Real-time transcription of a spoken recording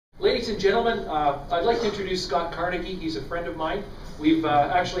Ladies and gentlemen, I'd like to introduce Scott Carnegie. He's a friend of mine. We've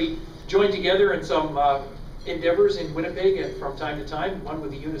actually joined together in some endeavors in Winnipeg and from time to time, one with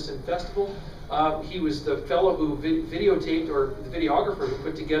the Unison Festival. He was the fellow who videotaped, or the videographer who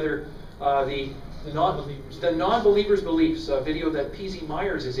put together the Non-Believers' Beliefs, a video that P.Z.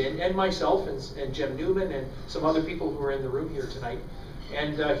 Myers is in, and myself, and Jim Newman, and some other people who are in the room here tonight.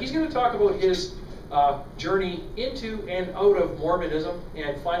 And he's going to talk about his journey into and out of Mormonism,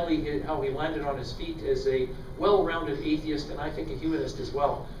 and finally how he landed on his feet as a well-rounded atheist, and I think a humanist as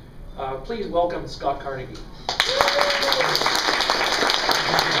well. Please welcome Scott Carnegie.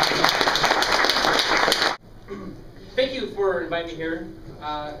 Thank you for inviting me here,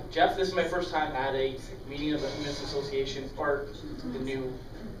 Jeff. This is my first time at a meeting of the Humanist Association, or the new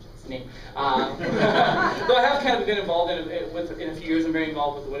name. Though I have kind of been involved in a few years. I'm very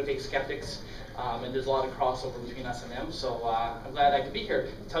involved with the Winnipeg Skeptics, and there's a lot of crossover between us and them. So I'm glad I could be here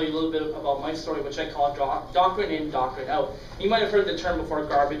to tell you a little bit about my story, which I call doctrine in, doctrine out. You might have heard the term before,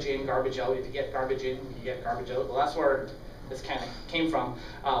 garbage in, garbage out. If you get garbage in, you get garbage out. Well, that's where this kind of came from.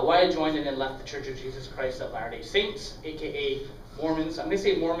 Why I joined and then left the Church of Jesus Christ of Latter-day Saints, aka Mormons. I'm going to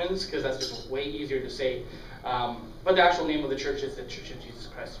say Mormons because that's just way easier to say. But the actual name of the church is the Church of Jesus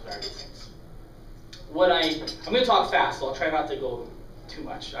Christ of Latter-day Saints. I'm going to talk fast, so I'll try not to go too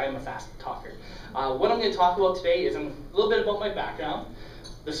much. I am a fast talker. What I'm going to talk about today is a little bit about my background,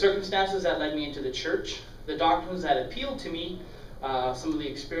 the circumstances that led me into the church, the doctrines that appealed to me, some of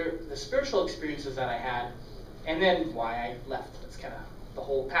the spiritual experiences that I had, and then why I left. That's kind of the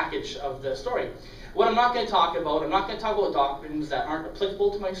whole package of the story. What I'm not going to talk about, I'm not going to talk about doctrines that aren't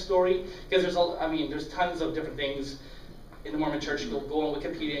applicable to my story, because there's tons of different things in the Mormon Church. You'll go on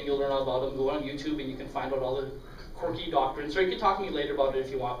Wikipedia and you'll learn all about them. Go on YouTube and you can find out all the quirky doctrines. Or you can talk to me later about it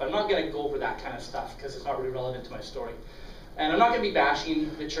if you want, but I'm not going to go over that kind of stuff because it's not really relevant to my story. And I'm not going to be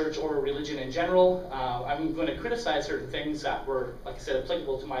bashing the church or religion in general. I'm going to criticize certain things that were, like I said,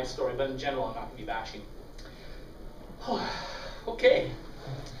 applicable to my story, but in general, I'm not going to be bashing. Okay,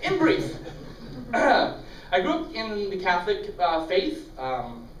 in brief, I grew up in the Catholic faith.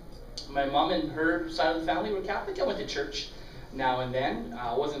 My mom and her side of the family were Catholic. I went to church now and then.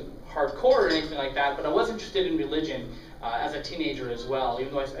 I wasn't hardcore or anything like that, but I was interested in religion as a teenager as well.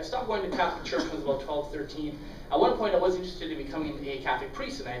 Even though I stopped going to Catholic church when I was about 12, 13. At one point I was interested in becoming a Catholic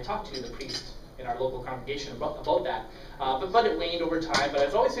priest, and I had talked to the priest in our local congregation about that. But it waned over time, but I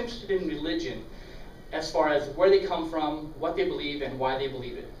was always interested in religion as far as where they come from, what they believe, and why they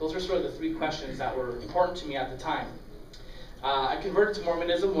believe it. Those are sort of the three questions that were important to me at the time. I converted to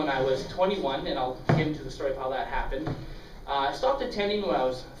Mormonism when I was 21, and I'll get into the story of how that happened. I stopped attending when I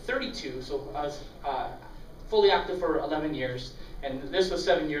was 32, so I was fully active for 11 years, and this was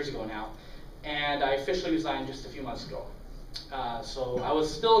 7 years ago now, and I officially resigned just a few months ago. So I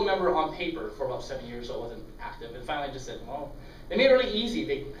was still a member on paper for about 7 years, so I wasn't active, and finally I just said, well, they made it really easy.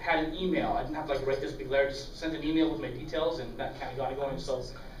 They had an email. I didn't have to write this big letter, just sent an email with my details, and that kind of got it going. So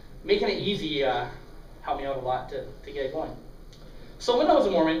making it easy helped me out a lot to get it going. So when I was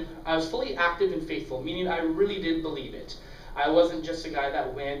a Mormon, I was fully active and faithful, meaning I really did believe it. I wasn't just a guy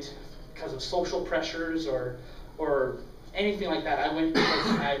that went because of social pressures or anything like that. I went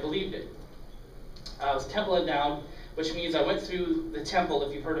because I believed it. I was temple endowed, which means I went through the temple.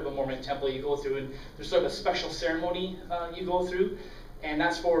 If you've heard of a Mormon temple, you go through, and there's sort of a special ceremony you go through, and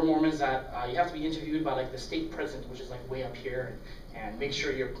that's for Mormons that you have to be interviewed by like the stake president, which is like way up here, and make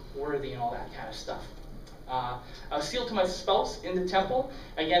sure you're worthy and all that kind of stuff. I was sealed to my spouse in the temple.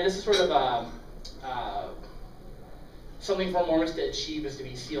 Again, this is sort of something for Mormons to achieve, is to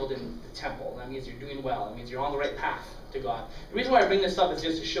be sealed in the temple. That means you're doing well. It means you're on the right path to God. The reason why I bring this up is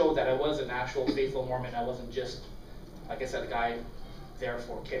just to show that I was an actual faithful Mormon. I wasn't just, like I said, a guy there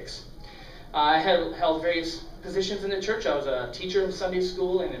for kicks. I held various positions in the church. I was a teacher in Sunday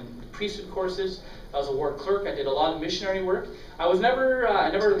school and in priesthood courses. I was a ward clerk. I did a lot of missionary work. I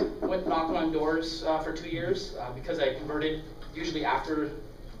never went knocking on doors for 2 years because I converted usually after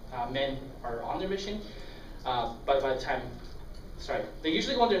men are on their mission. By the time, they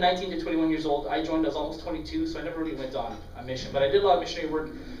usually go when they're 19 to 21 years old. I joined, I was almost 22, so I never really went on a mission. But I did a lot of missionary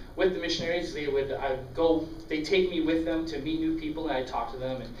work with the missionaries. They'd take me with them to meet new people, and I'd talk to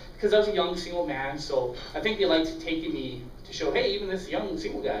them. And because I was a young single man, so I think they liked taking me to show, hey, even this young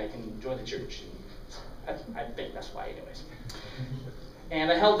single guy can join the church. I think that's why, anyways.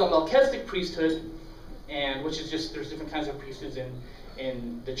 And I held the Melchizedek priesthood, which is just, there's different kinds of priesthoods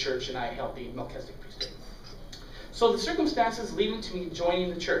in the church, and I held the Melchizedek priesthood. So the circumstances leading to me joining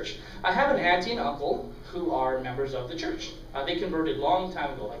the church. I have an auntie and uncle who are members of the church. They converted a long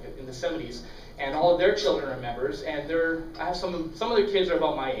time ago, like in the 70s, and all of their children are members, and I have some of their kids are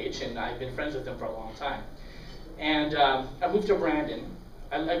about my age, and I've been friends with them for a long time. And I moved to Brandon.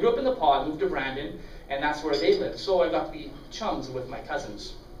 I grew up in the Pod, moved to Brandon, and that's where they lived. So I got to be chums with my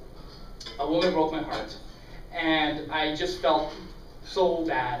cousins. A woman broke my heart, and I just felt so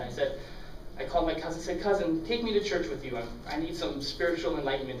bad. I called my cousin and said, "Cousin, take me to church with you. I need some spiritual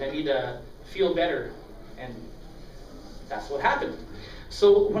enlightenment. I need to feel better." And that's what happened.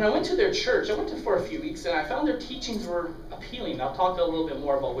 So when I went to their church, I went to for a few weeks, and I found their teachings were appealing. I'll talk a little bit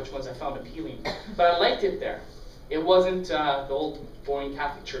more about which ones I found appealing. But I liked it there. It wasn't the old boring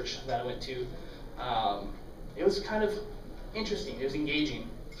Catholic church that I went to. It was kind of interesting. It was engaging.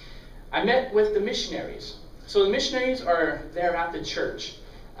 I met with the missionaries. So the missionaries are there at the church,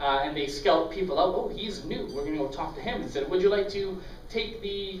 and they scout people out. "Oh, he's new. We're going to go talk to him." And said, "Would you like to take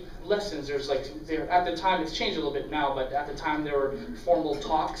the lessons?" At the time, it's changed a little bit now, but at the time there were formal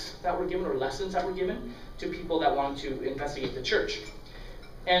talks that were given, or lessons that were given to people that wanted to investigate the church.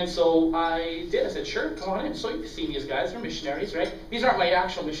 And so I did. I said, "Sure, come on in." So you've seen these guys. They're missionaries, right? These aren't my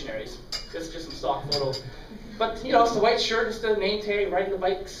actual missionaries. This is just some stock photos. But, it's the white shirt, it's the name tag, riding the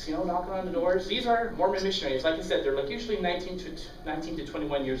bikes, knocking on the doors. These are Mormon missionaries. Like I said, they're usually 19 to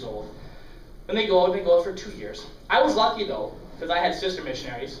 21 years old. Then they go out for 2 years. I was lucky, though, because I had sister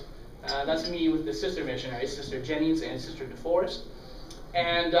missionaries. That's me with the sister missionaries, Sister Jennings and Sister DeForest.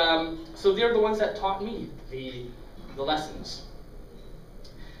 And so they're the ones that taught me the lessons.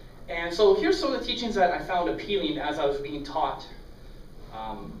 And so here's some of the teachings that I found appealing as I was being taught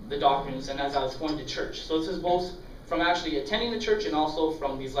the doctrines and as I was going to church. So this is both from actually attending the church and also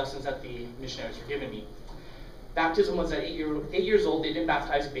from these lessons that the missionaries were giving me. Baptism was at 8 years old. They didn't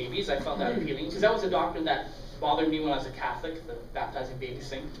baptize babies. I found that appealing because that was a doctrine that bothered me when I was a Catholic, the baptizing babies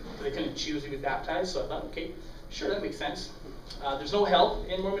thing. But they couldn't choose to be baptized, so I thought, okay, sure, that makes sense. There's no hell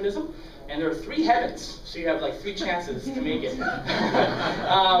in Mormonism, and there are 3 heavens, so you have like 3 chances to make it.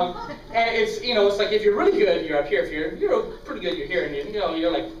 And it's like if you're really good, you're up here. If you're pretty good, you're here, and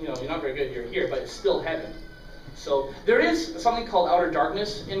you're not very good, you're here, but it's still heaven. So there is something called outer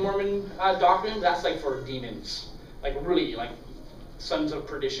darkness in Mormon doctrine. That's like for demons, like really like sons of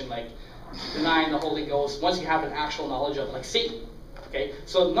perdition, like denying the Holy Ghost. Once you have an actual knowledge of like Satan. Okay,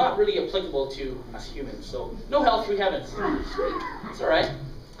 so not really applicable to us humans. So no hell, 3 heavens. Sweet, it's all right.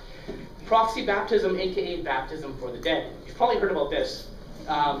 Proxy baptism, aka baptism for the dead. You've probably heard about this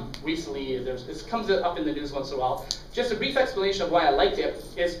recently. This comes up in the news once in a while. Just a brief explanation of why I liked it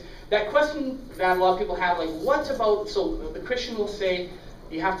is that question that a lot of people have, like, what about? So the Christian will say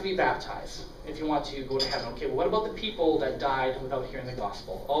you have to be baptized if you want to go to heaven. Okay, well, what about the people that died without hearing the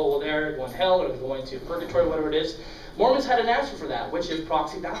gospel? Oh, well, they're going to hell or they're going to purgatory, whatever it is. Mormons had an answer for that, which is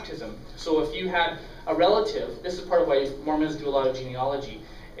proxy baptism. So if you had a relative, this is part of why Mormons do a lot of genealogy,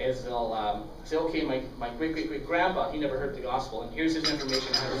 is they'll say, okay, my great-great-great-grandpa, he never heard the gospel, and here's his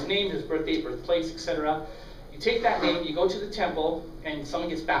information. I have his name, his birth date, birthplace, etc. You take that name, you go to the temple, and someone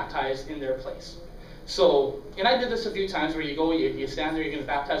gets baptized in their place. So, and I did this a few times where you go, you stand there, you're going to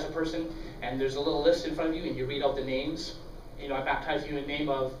baptize a person, and there's a little list in front of you, and you read out the names. I baptize you in the name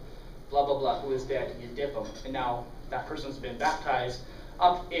of blah, blah, blah, who is dead. You dip them, and now that person's been baptized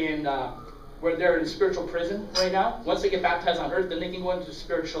up in, where they're in spiritual prison right now. Once they get baptized on earth, then they can go into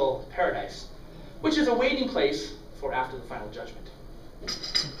spiritual paradise, which is a waiting place for after the final judgment.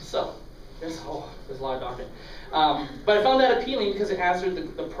 So, there's a lot of doctrine. But I found that appealing because it answered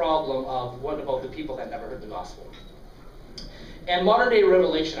the problem of what about the people that never heard the gospel. And modern day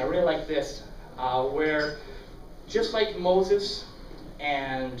revelation, I really like this, where just like Moses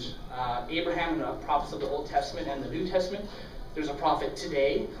and Abraham and the prophets of the Old Testament and the New Testament, there's a prophet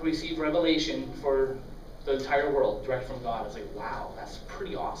today who received revelation for the entire world direct from God. I was like, wow, that's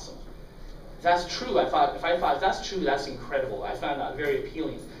pretty awesome. If that's true, if I thought that's true, that's incredible. I found that very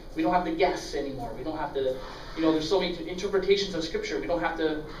appealing. We don't have to guess anymore. We don't have to, there's so many interpretations of Scripture. We don't have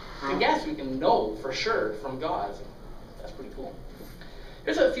to guess. We can know for sure from God. That's pretty cool.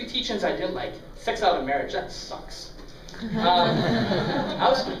 Here's a few teachings I didn't like. Sex out of marriage, that sucks. I'll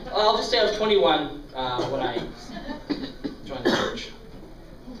just say I was 21 when I joined the church.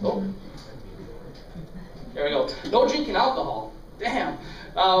 Oh, there we go. No drinking alcohol. Damn.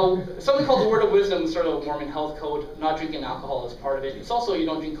 Something called the Word of Wisdom, sort of Mormon health code. Not drinking alcohol is part of it. It's also you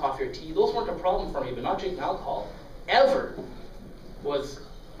don't drink coffee or tea. Those weren't a problem for me, but not drinking alcohol ever was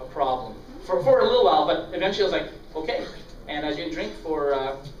a problem for a little while. But eventually I was like, okay. And I didn't drink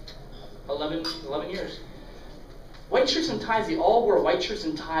for 11 years. white shirts and ties, they all wore white shirts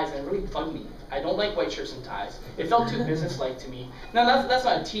and ties, and it really bugged me. I don't like white shirts and ties. It felt too businesslike to me. Now, that's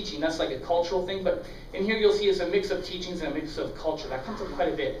not a teaching, that's like a cultural thing, but in here you'll see it's a mix of teachings and a mix of culture. That comes up quite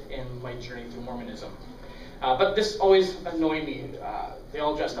a bit in my journey through Mormonism. But this always annoyed me. They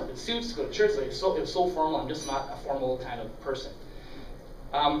all dressed up in suits to go to church. It was so formal. I'm just not a formal kind of person.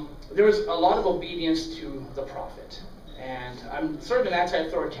 There was a lot of obedience to the prophet. And I'm sort of an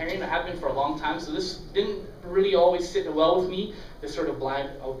anti-authoritarian. I have been for a long time, so this didn't really always sit well with me, this sort of blind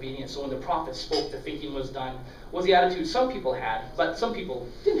obedience. So when the prophet spoke, the thinking was done, was the attitude some people had, but some people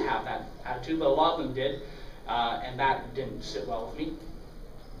didn't have that attitude, but a lot of them did, and that didn't sit well with me.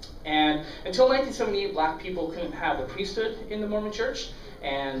 And until 1978, black people couldn't have the priesthood in the Mormon church,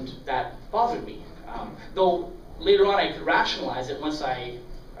 and that bothered me. Though later on I could rationalize it once I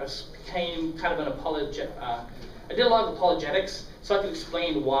became kind of an apologetic. I did a lot of apologetics, so I could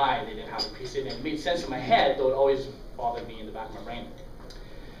explain why they didn't have a priesthood, and it made sense in my head, though it always bothered me in the back of my brain.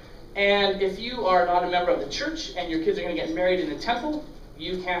 And if you are not a member of the church and your kids are going to get married in a temple,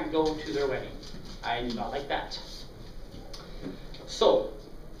 you can't go to their wedding. I do not like that. So,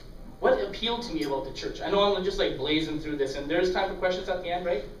 what appealed to me about the church? I know I'm just like blazing through this, and there's time for questions at the end,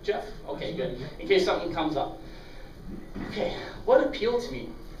 right, Jeff? Okay, good. In case something comes up. Okay, what appealed to me?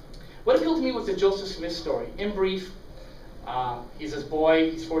 What appealed to me was the Joseph Smith story. In brief, he's this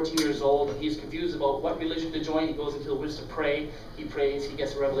boy, he's 14 years old, and he's confused about what religion to join. He goes into the woods to pray. He prays, he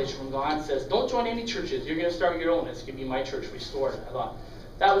gets a revelation from God, and says, don't join any churches. You're going to start your own. It's going to be my church restored. I thought,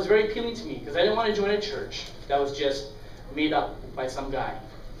 that was very appealing to me, because I didn't want to join a church that was just made up by some guy.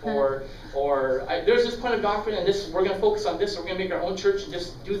 Or there's this point of doctrine, and this we're going to focus on this, we're going to make our own church and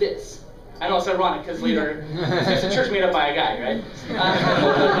just do this. I know it's ironic because later it's just a church made up by a guy, right?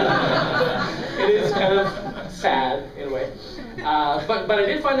 It is kind of sad in a way. But I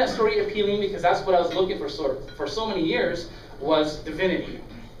did find that story appealing because that's what I was looking for so many years was divinity.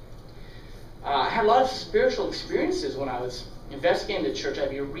 I had a lot of spiritual experiences when I was investigating the church. I'd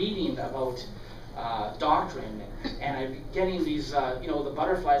be reading about doctrine, and I'd be getting these, the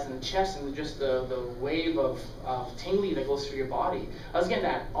butterflies in the chest and just the wave of tingling that goes through your body. I was getting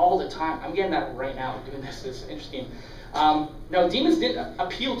that all the time. I'm getting that right now doing this. It's interesting. Now, demons didn't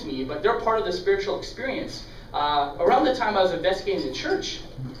appeal to me, but they're part of the spiritual experience. Around the time I was investigating the church,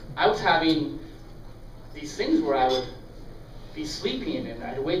 I was having these things where I would be sleeping, and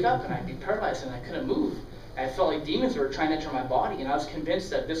I'd wake up, and I'd be paralyzed, and I couldn't move. I felt like demons were trying to enter my body, and I was convinced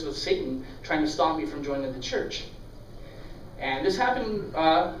that this was Satan trying to stop me from joining the church. And this happened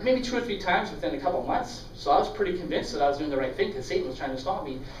maybe 2 or 3 times within a couple of months, so I was pretty convinced that I was doing the right thing because Satan was trying to stop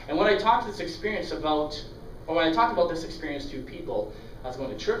me. And when I talked this experience when I talked about this experience to people I was going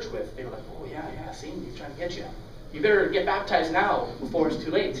to church with, they were like, oh yeah, Satan, he's trying to get you. You better get baptized now before it's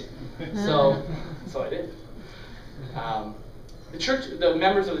too late. So I did. The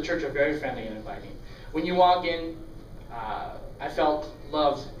members of the church are very friendly and inviting. When you walk in, I felt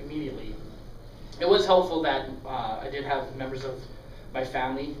loved immediately. It was helpful that I did have members of my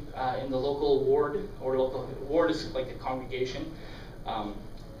family in the local ward, or local ward is like a congregation.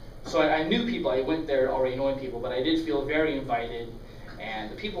 So I knew people. I went there already knowing people, but I did feel very invited,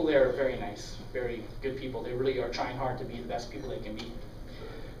 and the people there are very nice, very good people. They really are trying hard to be the best people they can be.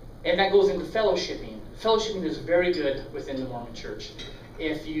 And that goes into fellowshipping. Fellowshipping is very good within the Mormon Church.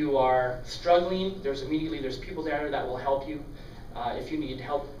 If you are struggling, there's people there that will help you. If you need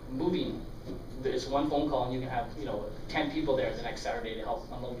help moving, there's one phone call and you can have 10 people there the next Saturday to help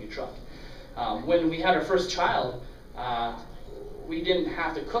unload your truck. When we had our first child, we didn't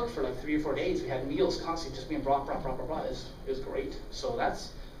have to cook for like 3 or 4 days. We had meals constantly just being brought. It was great. So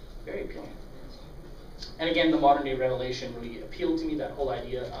that's very appealing. And again, the modern day revelation really appealed to me, that whole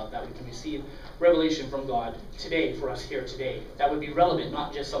idea of that we can receive revelation from God today, for us here today. That would be relevant,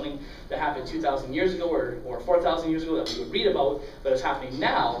 not just something that happened 2,000 years ago or 4,000 years ago that we would read about, but it's happening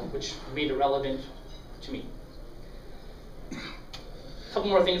now, which made it relevant to me. A couple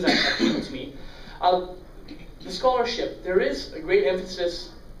more things that appealed to me. The scholarship. There is a great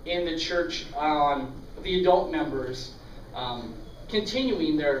emphasis in the church on the adult members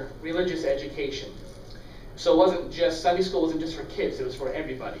continuing their religious education. So it wasn't just, Sunday school wasn't just for kids, it was for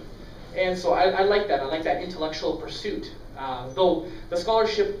everybody. And so I like that. I like that intellectual pursuit. Though the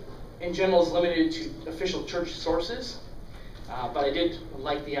scholarship in general is limited to official church sources, but I did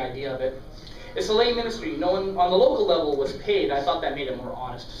like the idea of it. It's a lay ministry. No one on the local level was paid. I thought that made it more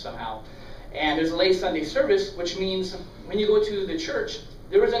honest somehow. And there's a lay Sunday service, which means when you go to the church,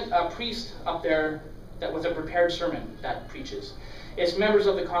 there isn't a priest up there that with a prepared sermon that preaches. It's members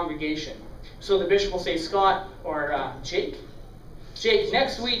of the congregation. So the bishop will say, Scott or Jake,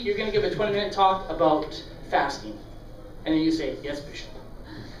 next week you're going to give a 20-minute talk about fasting. And then you say, yes, Bishop.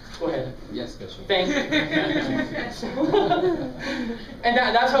 Go ahead. Yes, Bishop. Thank you. And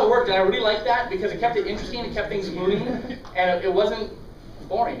that's how it worked. And I really liked that because it kept it interesting. It kept things moving. And it wasn't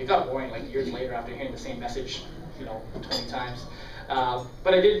boring. It got boring like years later after hearing the same message, 20 times.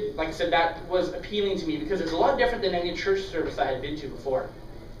 But I did, like I said, that was appealing to me because it's a lot different than any church service I had been to before.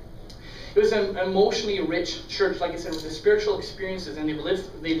 It was an emotionally rich church, like I said, with the spiritual experiences, and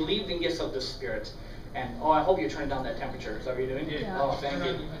they believed in gifts of the Spirit. And I hope you're turning down that temperature. Is that what you're doing? Yeah. Oh, thank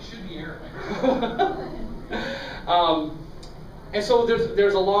you. It should be air. And so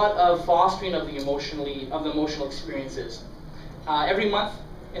there's a lot of fostering of the emotional experiences. Every month,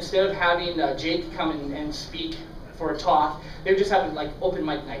 instead of having Jake come and speak for a talk, they would just have like open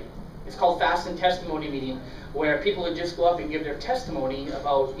mic night. It's called Fast and Testimony Meeting, where people would just go up and give their testimony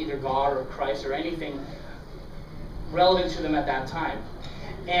about either God or Christ or anything relevant to them at that time.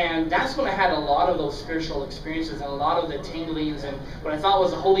 And that's when I had a lot of those spiritual experiences and a lot of the tinglings and what I thought was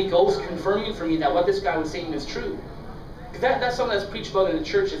the Holy Ghost confirming for me that what this guy was saying is true. Because that's something that's preached about in the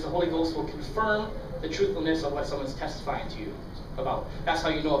church, is the Holy Ghost will confirm the truthfulness of what someone's testifying to you about. That's how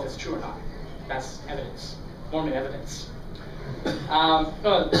you know if it's true or not. That's evidence. Mormon evidence.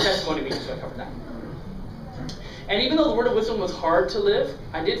 The testimony meeting, so I covered that. And even though the word of wisdom was hard to live,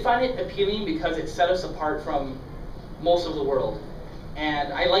 I did find it appealing because it set us apart from most of the world.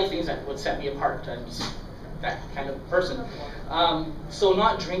 And I like things that would set me apart. I'm just that kind of person. So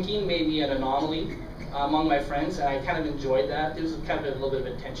not drinking made me an anomaly among my friends, and I kind of enjoyed that. It was kind of a little bit of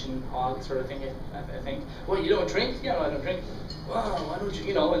a tension hog sort of thing, I think. Well, you don't drink? Yeah, no, I don't drink. Well, why don't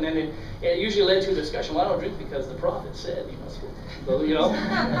you, and then it usually led to a discussion. Well, I don't drink because the prophet said,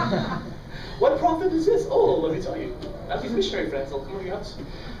 What prophet is this? Oh, let me tell you. That's these missionary friends. They'll come to your house.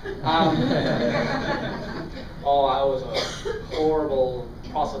 Oh, I was a horrible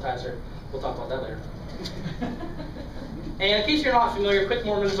proselytizer. We'll talk about that later. And in case you're not familiar, quick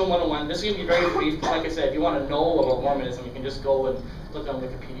Mormonism 101. This is going to be very brief. Like I said, if you want to know about Mormonism, you can just go and look on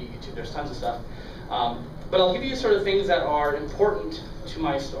Wikipedia, YouTube. There's tons of stuff. But I'll give you sort of things that are important to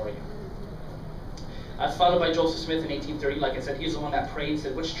my story. I was founded by Joseph Smith in 1830. Like I said, he's the one that prayed and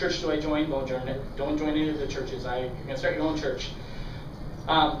said, which church do I join? Don't join any of the churches. You're going to start your own church.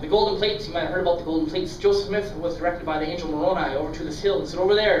 The golden plates, you might have heard about the golden plates. Joseph Smith was directed by the angel Moroni over to this hill and said,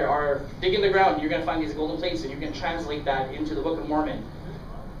 over there, dig in the ground, you're going to find these golden plates, and you're going to translate that into the Book of Mormon.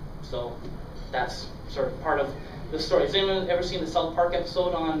 So that's sort of part of the story. Has anyone ever seen the South Park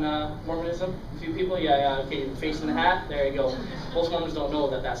episode on Mormonism? A few people? Yeah, okay, face in the hat, there you go. Most Mormons don't know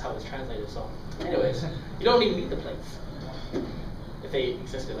that that's how it's translated, so anyways, you don't even need the plates, if they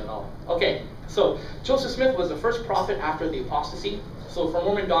existed at all. Okay, so Joseph Smith was the first prophet after the apostasy. So for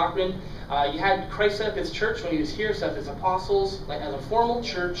Mormon doctrine, you had Christ set up his church when he was here, set up his apostles, like as a formal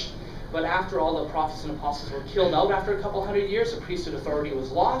church, but after all the prophets and apostles were killed out after a couple hundred years, the priesthood authority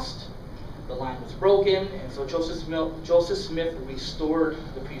was lost, the line was broken, and so Joseph Smith restored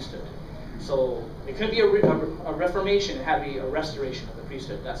the priesthood. So it couldn't be a reformation, it had to be a restoration of the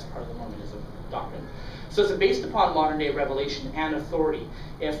priesthood. That's part of the Mormonism doctrine. So it's based upon modern day revelation and authority.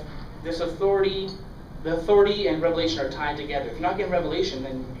 If this authority, the authority and revelation are tied together. If you're not getting revelation,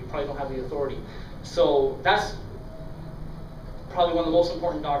 then you probably don't have the authority. So that's probably one of the most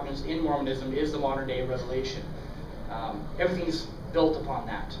important doctrines in Mormonism, is the modern day revelation. Everything's built upon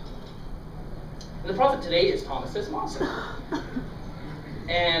that. And the prophet today is Thomas S. Monson.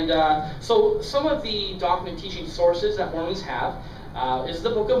 And so some of the doctrine and teaching sources that Mormons have is the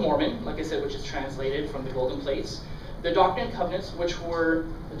Book of Mormon, like I said, which is translated from the golden plates. The Doctrine and Covenants, which were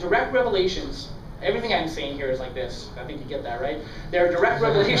direct revelations. Everything I'm saying here is like this. I think you get that, right? They're direct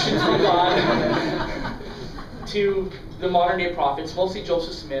revelations from God to the modern day prophets, mostly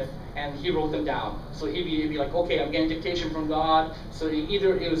Joseph Smith, and he wrote them down. So he'd be like, okay, I'm getting dictation from God. So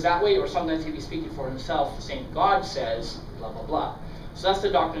either it was that way, or sometimes he'd be speaking for himself, saying, God says, blah, blah, blah. So that's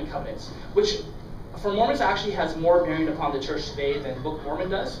the Doctrine and Covenants, which for Mormons actually has more bearing upon the church today than the Book of Mormon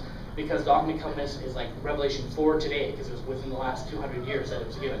does, because Doctrine and Covenants is like Revelation 4 today, because it was within the last 200 years that it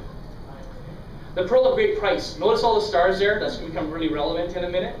was given. The Pearl of Great Price. Notice all the stars there. That's going to become really relevant in a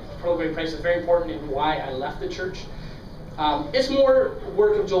minute. Pearl of Great Price is very important in why I left the church. It's more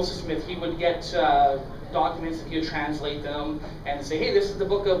work of Joseph Smith. He would get documents and he would translate them and say, hey, this is the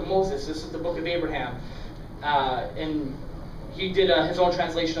book of Moses, this is the book of Abraham. And he did his own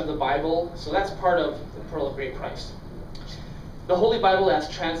translation of the Bible, so that's part of the Pearl of Great Price. The Holy Bible as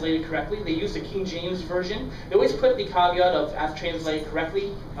translated correctly. They use the King James Version. They always put the caveat of as translated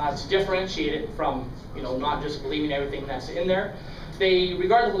correctly to differentiate it from, not just believing everything that's in there. They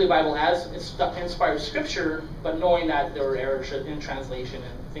regard the Holy Bible as inspired scripture, but knowing that there were errors in translation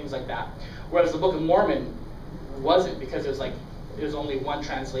and things like that. Whereas the Book of Mormon wasn't, because there's only one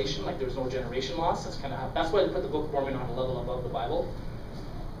translation, like there's no generation loss. That's why they put the Book of Mormon on a level above the Bible.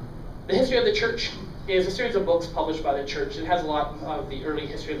 The History of the Church is a series of books published by the church. It has a lot of the early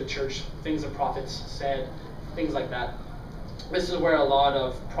history of the church, things the prophets said, things like that. This is where a lot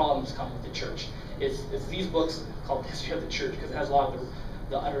of problems come with the church. It's these books called History of the Church, because it has a lot of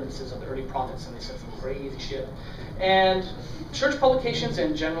the utterances of the early prophets, and they said some crazy shit. And church publications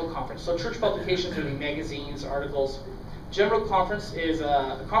and general conference. So church publications are the magazines, articles. General conference is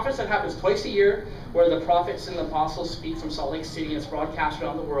a conference that happens twice a year, where the prophets and the apostles speak from Salt Lake City, and it's broadcast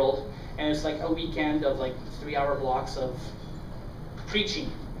around the world. And it's like a weekend of like 3-hour blocks of preaching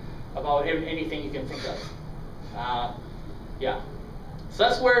about anything you can think of. Yeah. So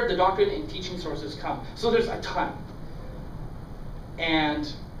that's where the doctrine and teaching sources come. So there's a ton.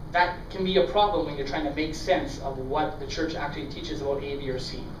 And that can be a problem when you're trying to make sense of what the church actually teaches about A, B, or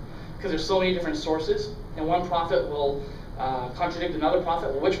C. Because there's so many different sources, and one prophet will contradict another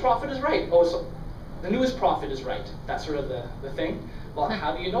prophet. Well, which prophet is right? Oh, so the newest prophet is right. That's sort of the thing. Well,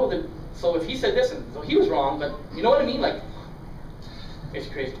 how do you know that? So if he said this, and so he was wrong, but you know what I mean? Like, it's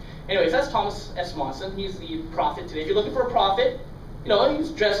crazy. Anyways, that's Thomas S. Monson. He's the prophet today. If you're looking for a prophet, you know,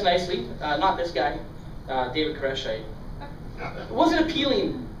 he's dressed nicely. Not this guy, David Koresh. It wasn't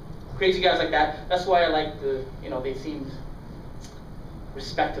appealing, crazy guys like that. That's why I like they seemed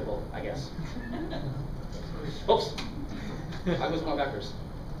respectable, I guess. Oops, I was going backwards.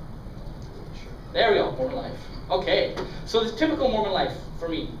 There we go, Mormon life. Okay, so the typical Mormon life for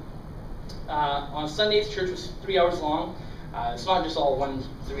me. On Sundays, church was 3 hours long. It's not just all one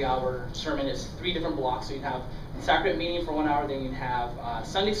 3-hour sermon, it's 3 different blocks. So you'd have sacrament meeting for 1 hour, then you'd have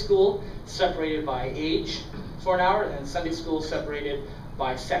Sunday school separated by age for an hour, and then Sunday school separated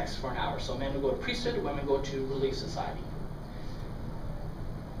by sex for an hour. So men would go to priesthood, women go to Relief Society.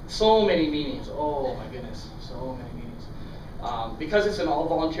 So many meetings, oh my goodness, so many meetings. Because it's an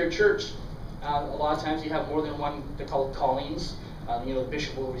all-volunteer church, a lot of times you have more than one, they're called callings. The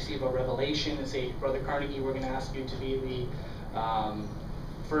bishop will receive a revelation and say, Brother Carnegie, we're going to ask you to be the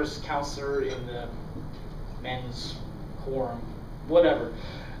first counselor in the men's quorum, whatever.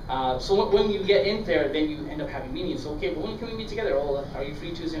 So when you get in there, then you end up having meetings. So, okay, well, when can we meet together? Oh, are you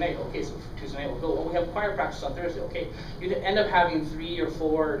free Tuesday night? Okay, so Tuesday night we'll go. Oh, we have choir practice on Thursday. Okay, you end up having 3 or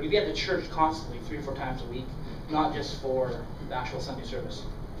 4. You get at the church constantly, 3 or 4 times a week, not just for the actual Sunday service.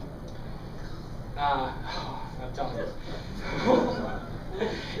 I'm telling you.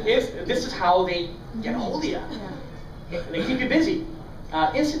 This is how they get a hold of you. They keep you busy.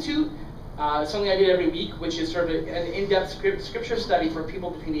 Institute, something I did every week, which is sort of an in-depth scripture study for people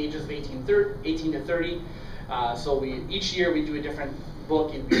between the ages of 18 to 30. So each year we do a different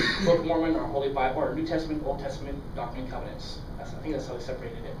book, in Book of Mormon, or Holy Bible, or New Testament, Old Testament, Doctrine and Covenants. I think that's how they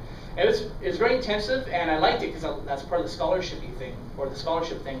separated it. And it's very intensive, and I liked it because that's part of the scholarship thing, or the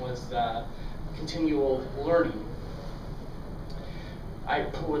scholarship thing was continual learning. I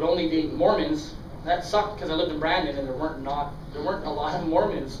would only date Mormons. That sucked because I lived in Brandon and there weren't a lot of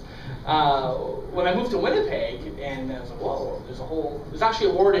Mormons. When I moved to Winnipeg, and I was like, whoa, there's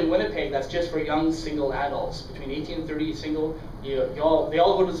actually a ward in Winnipeg that's just for young single adults between 18 and 30, single. They all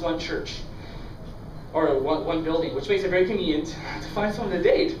go to this one church or one building, which makes it very convenient to find someone to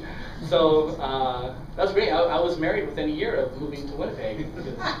date. So that was great. I was married within a year of moving to Winnipeg.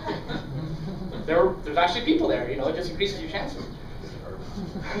 There's actually people there. It just increases your chances.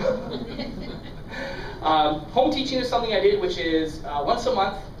 Home teaching is something I did, which is once a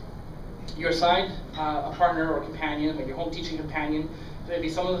month you're assigned a partner or companion, like your home teaching companion. They'd be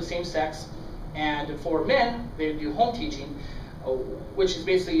someone of the same sex. And for men, they do home teaching, which is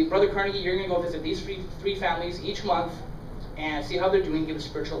basically, Brother Carnegie, you're going to go visit these three families each month and see how they're doing, give a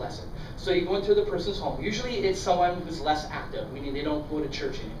spiritual lesson. So you go into the person's home. Usually it's someone who's less active, meaning they don't go to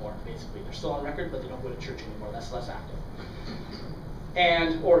church anymore, basically. They're still on record, but they don't go to church anymore. That's less active.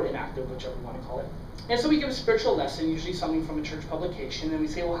 Or inactive, whichever you want to call it. And so we give a spiritual lesson, usually something from a church publication, and we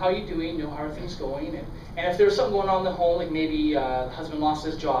say, well, how are you doing? How are things going? And if there's something going on in the home, like maybe the husband lost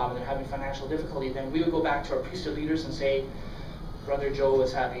his job and they're having financial difficulty, then we would go back to our priesthood leaders and say, Brother Joe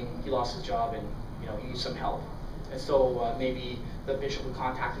he lost his job and he needs some help. And so maybe the bishop would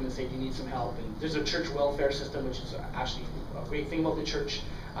contact him and say, do you need some help? And there's a church welfare system, which is actually a great thing about the church.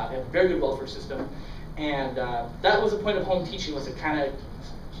 They have a very good welfare system. And that was the point of home teaching, was to kind of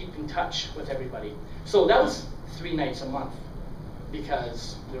keep in touch with everybody. So that was 3 nights a month,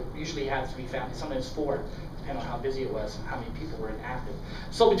 because they usually had 3 families, sometimes 4, depending on how busy it was and how many people were inactive.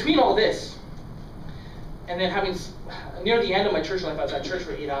 So between all this, and then having, near the end of my church life, I was at church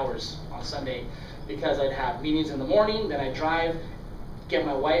for 8 hours on Sunday, because I'd have meetings in the morning, then I'd drive get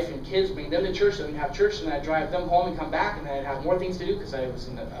my wife and kids, bring them to church, then we'd have church, and then I'd drive them home and come back, and then I'd have more things to do because I was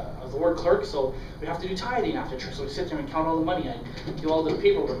a ward clerk, so we'd have to do tithing after church. So we'd sit there and count all the money, I'd do all the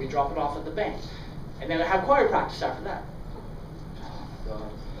paperwork, we'd drop it off at the bank. And then I'd have choir practice after that.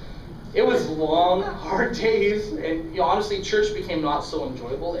 It was long, hard days, and honestly, church became not so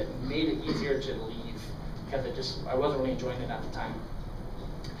enjoyable. It made it easier to leave because I wasn't really enjoying it at the time.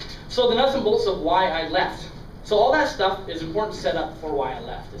 So the nuts and bolts of why I left. So all that stuff is important to set up for why I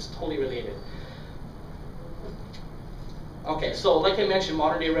left. It's totally related. Okay, so like I mentioned,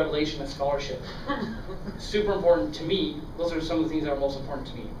 modern day revelation and scholarship. Super important to me. Those are some of the things that are most important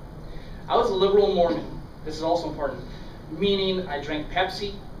to me. I was a liberal Mormon. This is also important. Meaning I drank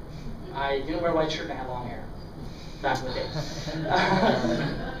Pepsi. I didn't wear a white shirt and I had long hair back in the day.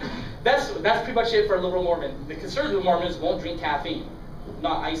 That's pretty much it for a liberal Mormon. The conservative Mormons won't drink caffeine,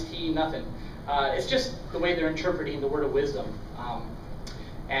 not iced tea, nothing. It's just the way they're interpreting the word of wisdom.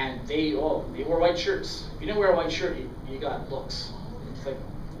 And they wore white shirts. If you didn't wear a white shirt, you got looks. It's like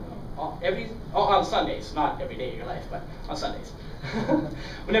on Sundays, not every day of your life, but on Sundays.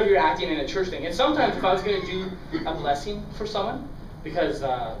 Whenever you're acting in a church thing. And sometimes if I was going to do a blessing for someone, because,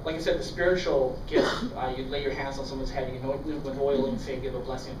 like I said, the spiritual gift, you'd lay your hands on someone's head, you anoint them with oil and say, give a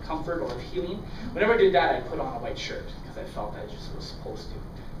blessing of comfort or of healing. Whenever I did that, I put on a white shirt because I felt I just was supposed to.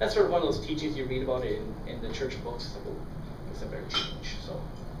 That's sort of one of those teachings you read about it in the church books. It's like, oh, I guess I better change. So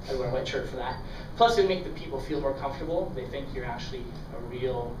I wear a white shirt for that. Plus, it would make the people feel more comfortable. They think you're actually a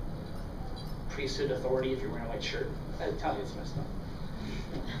real priesthood authority if you're wearing a white shirt. I tell you, it's messed up.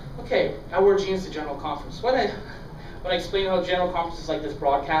 Okay, I wore jeans to General Conference. When I explain how General Conference is like this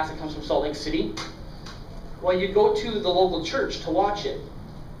broadcast that comes from Salt Lake City, well, you'd go to the local church to watch it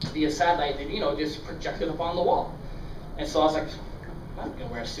via satellite, and just project it up on the wall. And so I was like, I'm not going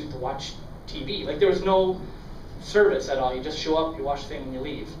to wear a suit to watch TV. Like, there was no service at all. You just show up, you watch the thing, and you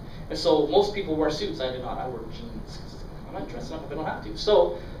leave. And so most people wear suits. I did not. I wore jeans. I'm not dressing up if I don't have to.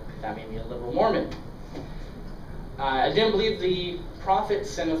 So that made me a liberal Mormon. I didn't believe the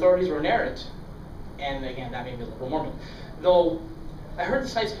prophets and authorities were inerrant. And again, that made me a liberal Mormon. Though, I heard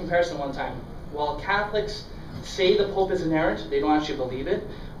this nice comparison one time. While Catholics say the Pope is inerrant, they don't actually believe it.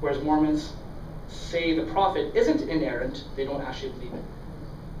 Whereas Mormons say the prophet isn't inerrant, they don't actually believe it.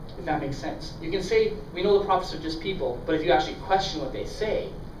 If that makes sense. You can say, we know the prophets are just people, but if you actually question what they say,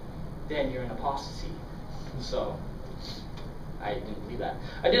 then you're in apostasy. So, I didn't believe that.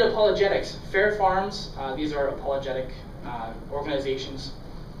 I did apologetics. Fair Farms, these are apologetic organizations.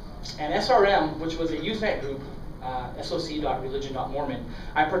 And SRM, which was a Usenet group, soc.religion.mormon,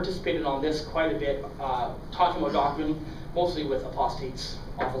 I participated on this quite a bit, talking about doctrine, mostly with apostates,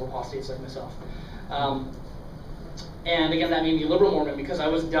 awful apostates like myself. And again, that made me a liberal Mormon because I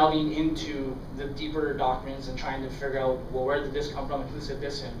was delving into the deeper doctrines and trying to figure out, well, where did this come from, and who said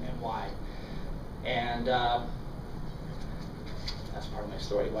this, and why. And that's part of my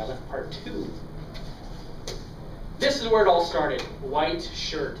story. Well, I left part 2. This is where it all started. White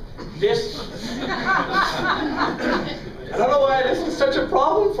shirt. This, I don't know why this is such a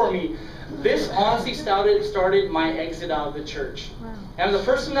problem for me. This honestly started my exit out of the church. Wow. And the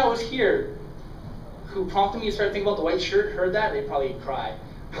person that was here who prompted me to start thinking about the white shirt heard that, they'd probably cry.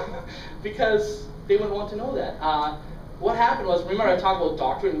 Because they wouldn't want to know that. What happened was, remember I talked about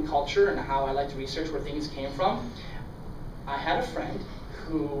doctrine and culture and how I like to research where things came from? I had a friend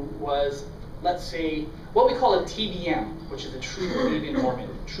who was, let's say, what we call a TBM, which is a true believing Mormon.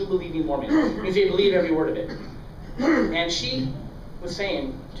 True believing Mormon. Means they believe every word of it. And she was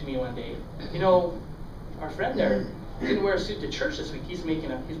saying to me one day, our friend there didn't wear a suit to church this week. He's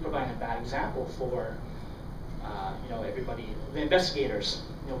providing a bad example for, everybody, the investigators.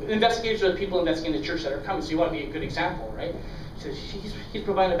 The investigators are the people investigating the church that are coming, so you want to be a good example, right? She said, he's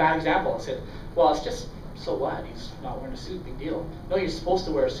providing a bad example. I said, well, it's just, so what? He's not wearing a suit, big deal. No, you're supposed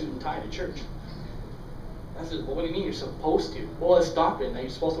to wear a suit and tie to church. I said, well, what do you mean you're supposed to? Well, it's doctrine that you're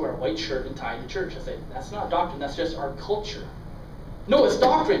supposed to wear a white shirt and tie to church. I said, that's not doctrine, that's just our culture. No, it's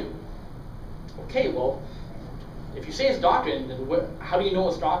doctrine. Okay, well, if you say it's doctrine, then how do you know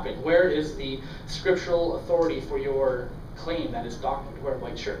it's doctrine? Where is the scriptural authority for your claim that it's doctrine to wear a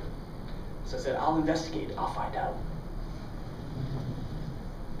white shirt? So I said, I'll investigate, I'll find out.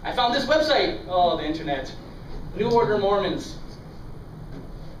 I found this website. Oh, the internet. New Order Mormons.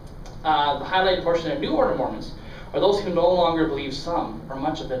 The highlighted portion of New Order Mormons are those who no longer believe some or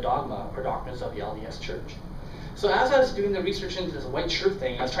much of the dogma or doctrines of the LDS Church. So as I was doing the research into this white shirt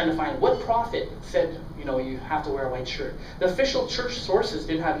thing, I was trying to find what prophet said, you have to wear a white shirt. The official church sources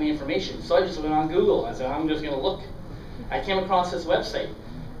didn't have any information, so I just went on Google. I said, I'm just going to look. I came across this website,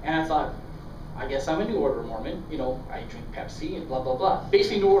 and I thought, I guess I'm a New Order Mormon. You know, I drink Pepsi and blah, blah, blah.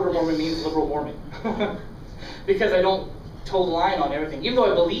 Basically, New Order Mormon means liberal Mormon. Because I don't toe the line on everything. Even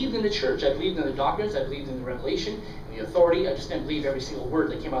though I believed in the church, I believed in the doctrines, I believed in the revelation, and the authority, I just didn't believe every single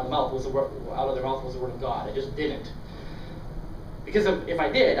word that came out of their mouth was the word of God. I just didn't. Because if I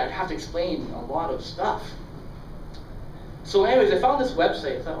did, I'd have to explain a lot of stuff. So anyways, I found this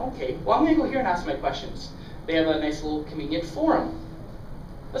website. I thought, okay, well, I'm going to go here and ask my questions. They have a nice little convenient forum.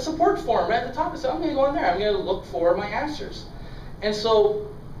 A support forum right at the top. So I'm going to go in there. I'm going to look for my answers. And so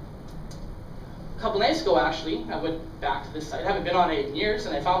a couple nights ago, actually, I went back to this site. I haven't been on it in years,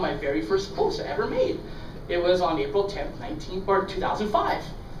 and I found my very first post I ever made. It was on April 10th, 2005. That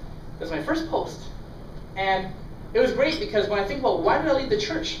was my first post. And it was great because when I think about why did I leave the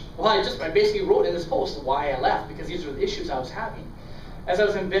church? Well, I basically wrote in this post why I left, because these were the issues I was having. As I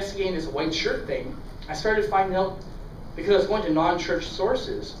was investigating this white shirt thing, I started finding out, because I was going to non-church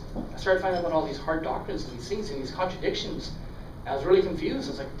sources, I started finding out about all these hard doctrines and these things and these contradictions. I was really confused.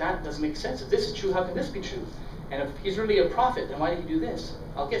 I was like, that doesn't make sense. If this is true, how can this be true? And if he's really a prophet, then why did he do this?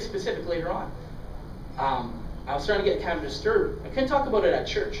 I'll get specific later on. I was starting to get kind of disturbed. I couldn't talk about it at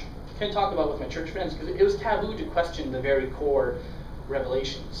church. I couldn't talk about it with my church friends because it was taboo to question the very core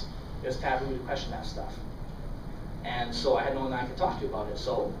revelations. It was taboo to question that stuff. And so I had no one I could talk to about it.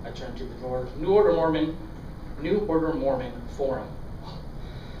 So I turned to the New Order Mormon forum.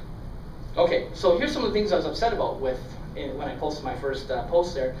 Okay, so here's some of the things I was upset about when I posted my first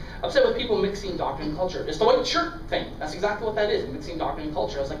post there. Upset with people mixing doctrine and culture. It's the white shirt thing. That's exactly what that is, mixing doctrine and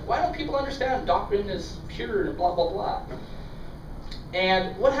culture. I was like, why don't people understand doctrine is pure and blah, blah, blah.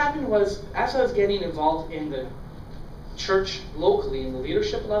 And what happened was, as I was getting involved in the church locally, in the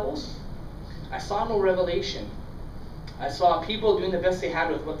leadership levels, I saw no revelation. I saw people doing the best they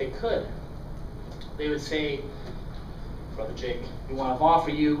had with what they could. They would say, Brother Jake, we want to offer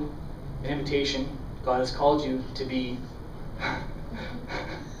you an invitation. God has called you to be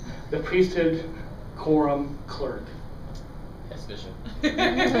the priesthood quorum clerk. Yes, Bishop. Good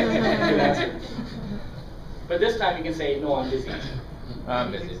answer. But this time you can say, no, I'm busy.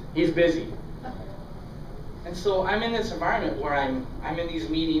 I'm busy. He's busy. And so I'm in this environment where I'm in these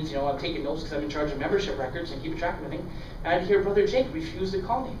meetings, you know, I'm taking notes because I'm in charge of membership records and keeping track of everything. And I'd hear Brother Jake refuse the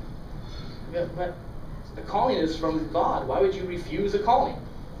calling. But the calling is from God. Why would you refuse a calling?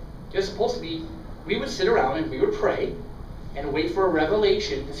 It's supposed to be, we would sit around and we would pray and wait for a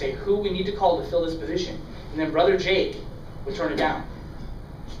revelation to say who we need to call to fill this position. And then Brother Jake would turn it down.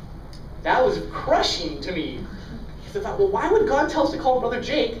 That was crushing to me. Because I thought, well, why would God tell us to call Brother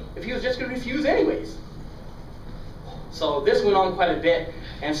Jake if he was just going to refuse anyways? So this went on quite a bit.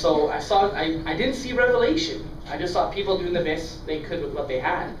 And so I didn't see revelation. I just saw people doing the best they could with what they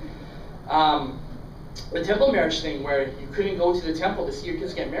had. The temple marriage thing, where you couldn't go to the temple to see your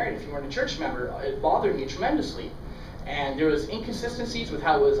kids get married if you weren't a church member, it bothered me tremendously. And there was inconsistencies with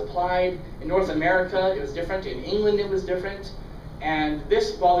how it was applied. In North America, it was different. In England, it was different. And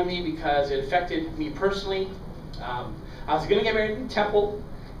this bothered me because it affected me personally. I was going to get married in the temple,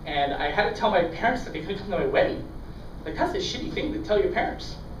 and I had to tell my parents that they couldn't come to my wedding. Like, that's a shitty thing to tell your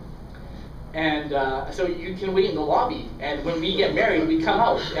parents. And so you can wait in the lobby, and when we get married, we come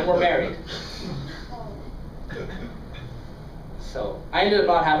out, and we're married. So I ended up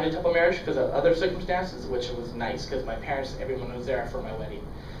not having a temple marriage because of other circumstances, which was nice because my parents, everyone was there for my wedding.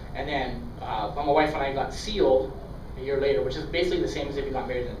 And then my wife and I got sealed a year later, which is basically the same as if you got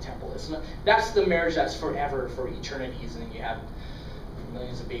married in a temple. That's the marriage that's forever, for eternities, and then you have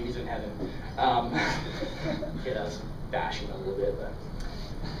millions of babies in heaven. Yeah, I was bashing a little bit, but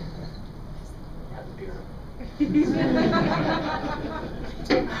have a beer.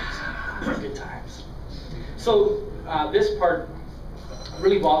 Good times. So this part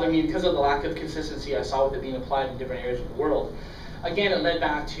really bothered me because of the lack of consistency I saw with it being applied in different areas of the world. Again, it led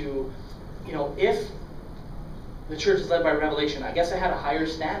back to, you know, if the church is led by revelation, I guess I had a higher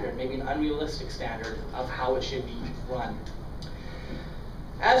standard, maybe an unrealistic standard of how it should be run.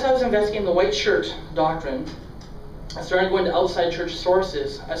 As I was investigating the white shirt doctrine, I started going to outside church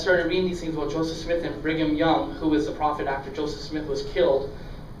sources. I started reading these things about Joseph Smith and Brigham Young, who was the prophet after Joseph Smith was killed.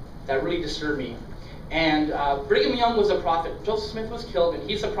 That really disturbed me. And Brigham Young was a prophet. Joseph Smith was killed, and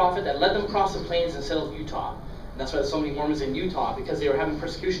he's a prophet that led them across the plains and settled Utah. And that's why there's so many Mormons in Utah, because they were having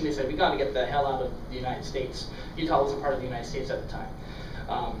persecution. They said, we got to get the hell out of the United States. Utah wasn't part of the United States at the time.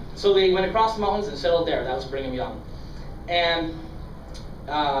 So they went across the mountains and settled there. That was Brigham Young. And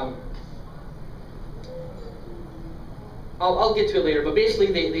I'll get to it later, but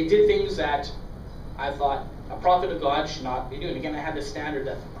basically they did things that I thought a prophet of God should not be doing. Again, I had this standard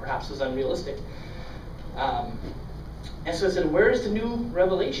that perhaps was unrealistic. And so I said, where is the new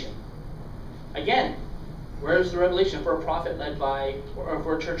revelation? again, where's the revelation for a prophet led by, or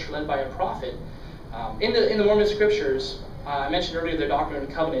for a church led by a prophet? In the Mormon scriptures, I mentioned earlier the Doctrine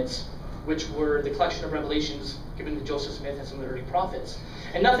and Covenants, which were the collection of revelations given to Joseph Smith and some of the early prophets.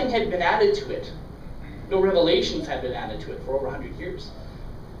 And nothing had been added to it. No revelations had been added to it for over 100 years.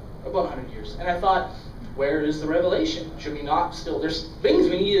 About 100 years. And I thought, where is the revelation? Should we not still, there's things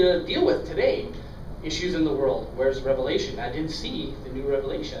we need to deal with today. Issues in the world. Where's the revelation? I didn't see the new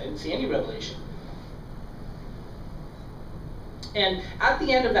revelation. I didn't see any revelation. And at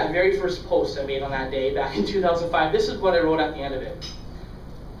the end of that very first post I made on that day, back in 2005, this is what I wrote at the end of it.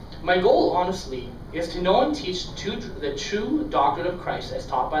 My goal, honestly, is to know and teach the true doctrine of Christ as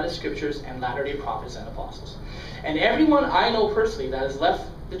taught by the scriptures and latter-day prophets and apostles. And everyone I know personally that has left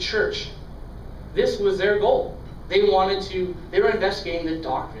the church, this was their goal. They were investigating the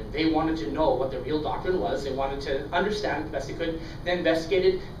doctrine. They wanted to know what the real doctrine was. They wanted to understand it the best they could. They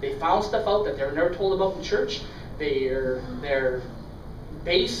investigated. They found stuff out that they were never told about in church. Their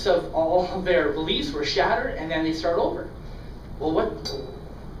base of all of their beliefs were shattered, and then they start over. Well, what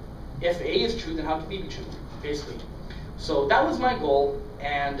if A is true, then how can B be true, basically? So that was my goal,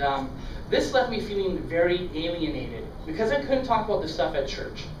 and this left me feeling very alienated because I couldn't talk about this stuff at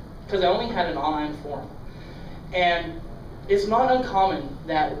church because I only had an online forum. And it's not uncommon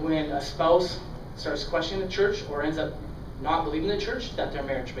that when a spouse starts questioning the church or ends up not believing the church, that their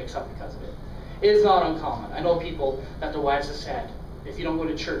marriage breaks up because of it. It is not uncommon. I know people that their wives have said, if you don't go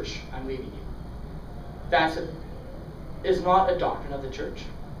to church, I'm leaving you. That is not a doctrine of the church.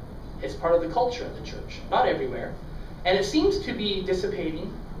 It's part of the culture of the church, not everywhere. And it seems to be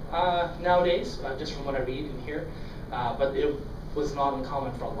dissipating nowadays, just from what I read and hear. But it was not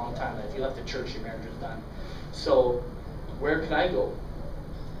uncommon for a long time that if you left the church, your marriage was done. So where could I go?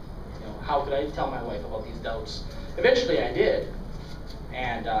 You know, how could I tell my wife about these doubts? Eventually I did.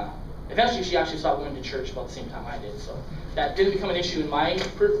 And eventually she actually stopped going to church about the same time I did. So that didn't become an issue in my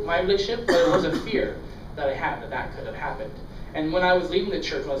relationship, but it was a fear that I had that could have happened. And when I was leaving the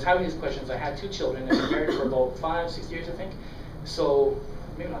church, when I was having these questions, I had 2 children. I was married for about 5-6 years, I think. So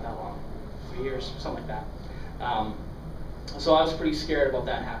maybe not that long, 3 years, something like that. So I was pretty scared about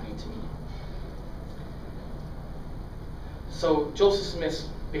that happening to me. So Joseph Smith's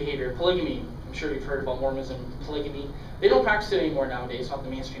behavior, polygamy, I'm sure you've heard about Mormonism, polygamy. They don't practice it anymore nowadays, not the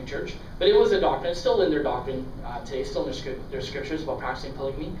mainstream church, but it was a doctrine. It's still in their doctrine today, still in their scriptures about practicing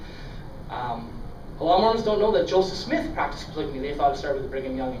polygamy. A lot of Mormons don't know that Joseph Smith practiced polygamy. They thought it started with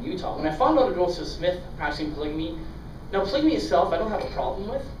Brigham Young in Utah. When I found out of Joseph Smith practicing polygamy, now polygamy itself I don't have a problem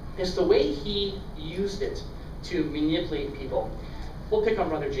with. It's the way he used it to manipulate people. We'll pick on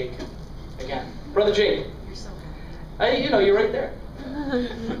Brother Jake again. Brother Jake. You're so kind. You know, you're right there.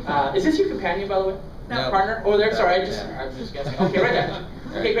 Is this your companion, by the way? No. Partner? Oh, there. No. Sorry, I'm just guessing. Okay, right there.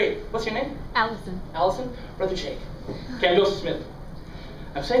 Okay, great. What's your name? Allison. Allison? Brother Jake. Okay, I'm Joseph Smith.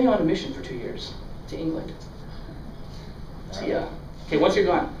 I'm sending you on a mission for 2 years to England. See ya. Okay, once you're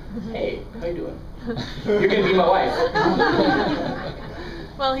gone, hey, how you doing? You're gonna be my wife.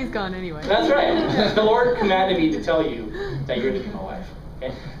 Well, he's gone anyway. That's right. The Lord commanded me to tell you that you're gonna be my wife.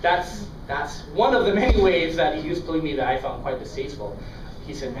 Okay, that's one of the many ways that he used polygamy that I found quite distasteful.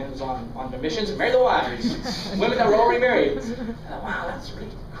 He said men on their missions and marry the wives, women that were already married. And I thought, wow, that's a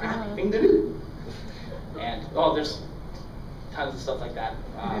really crappy thing to do. And there's tons of stuff like that.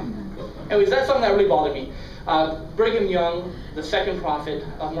 Anyways, that's something that really bothered me. Brigham Young, the second prophet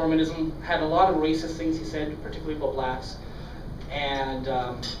of Mormonism, had a lot of racist things he said, particularly about blacks. And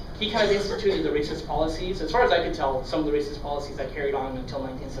he kind of instituted the racist policies. As far as I could tell, some of the racist policies that carried on until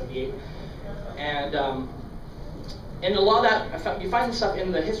 1978. And a lot of that, you find this stuff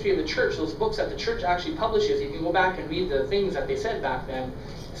in the history of the church, those books that the church actually publishes. You can go back and read the things that they said back then.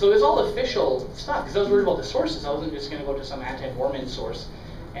 So it's all official stuff, because I was worried about the sources. I wasn't just going to go to some anti-Mormon source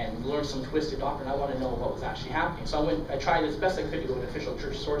and learn some twisted doctrine. I wanted to know what was actually happening. So I tried as best I could to go to official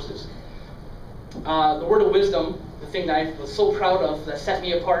church sources. The word of wisdom, the thing that I was so proud of that set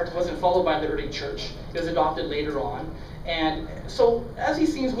me apart, wasn't followed by the early church. It was adopted later on. And so as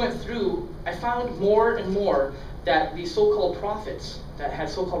these things went through, I found more and more that these so-called prophets that had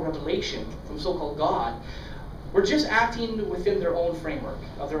so-called revelation from so-called God were just acting within their own framework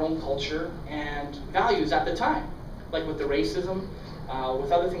of their own culture and values at the time. Like with the racism,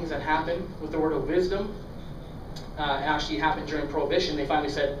 with other things that happened, with the word of wisdom. It actually happened during Prohibition. They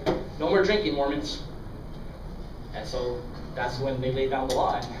finally said, no more drinking, Mormons. And so that's when they laid down the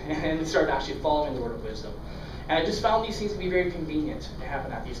law and they started actually following the word of wisdom. And I just found these things to be very convenient to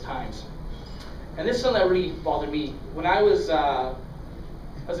happen at these times. And this is something that really bothered me. When I was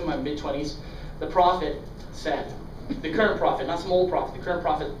in my mid-20s, the prophet said, the current prophet, not some old prophet, the current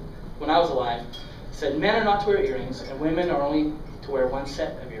prophet when I was alive, said men are not to wear earrings and women are only to wear one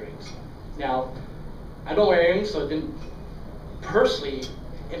set of earrings. Now, I don't wear earrings, so it didn't personally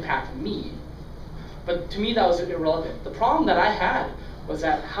impact me. But to me, that was irrelevant. The problem that I had was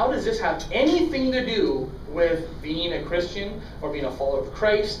that how does this have anything to do with being a Christian or being a follower of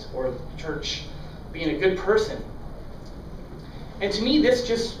Christ or church, being a good person? And to me, this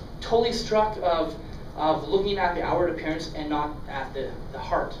just totally struck of looking at the outward appearance and not at the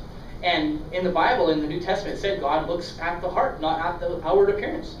heart. And in the Bible, in the New Testament, it said God looks at the heart, not at the outward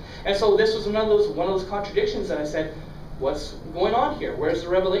appearance. And so this was one of those contradictions that I said, what's going on here? Where's the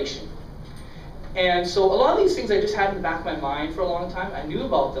revelation? And so a lot of these things I just had in the back of my mind for a long time. I knew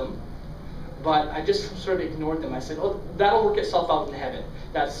about them, but I just sort of ignored them. I said, oh, that'll work itself out in heaven.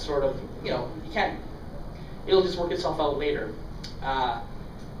 That's sort of, you can't, it'll just work itself out later.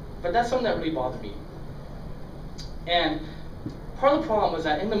 But that's something that really bothered me. And part of the problem was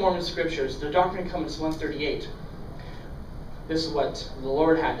that in the Mormon scriptures, the Doctrine and Covenants 138, this is what the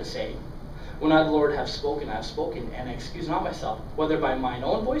Lord had to say. When I, the Lord, have spoken, I have spoken, and I excuse not myself, whether by mine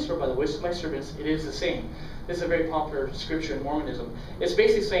own voice or by the voice of my servants, it is the same. This is a very popular scripture in Mormonism. It's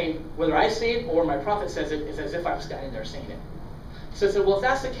basically saying, whether I say it or my prophet says it, it's as if I'm standing there saying it. So I said, well, if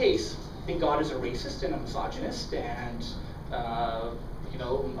that's the case, then God is a racist and a misogynist, and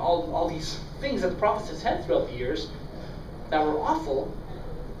all these things that the prophets have said throughout the years that were awful.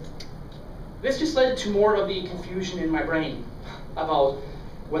 This just led to more of the confusion in my brain about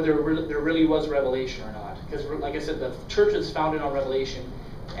whether there really was revelation or not. Because, like I said, the church is founded on revelation,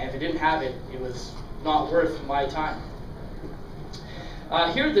 and if it didn't have it, it was not worth my time.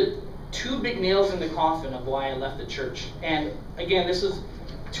 Here are the two big nails in the coffin of why I left the church. And again, this is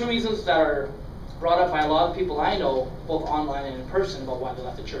two reasons that are brought up by a lot of people I know, both online and in person, about why they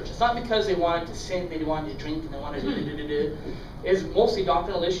left the church. It's not because they wanted to sin, they wanted to drink, and they wanted to It's mostly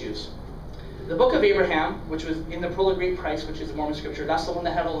doctrinal issues. The Book of Abraham, which was in the Pearl of Great Price, which is a Mormon scripture, that's the one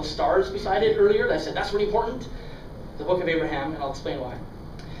that had all the stars beside it earlier. That I said, that's really important. The Book of Abraham, and I'll explain why.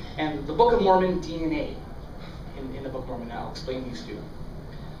 And the Book of Mormon DNA, in the Book of Mormon, and I'll explain these two.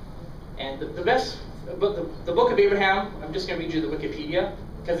 And the Book of Abraham, I'm just going to read you the Wikipedia,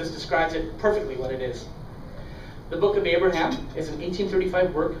 because this describes it perfectly what it is. The Book of Abraham is an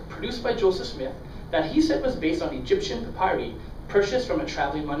 1835 work produced by Joseph Smith that he said was based on Egyptian papyri purchased from a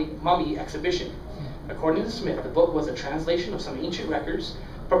traveling mummy exhibition. According to Smith, the book was a translation of some ancient records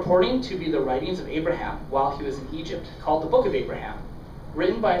purporting to be the writings of Abraham while he was in Egypt, called the Book of Abraham,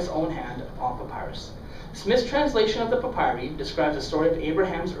 written by his own hand upon papyrus. Smith's translation of the papyri describes the story of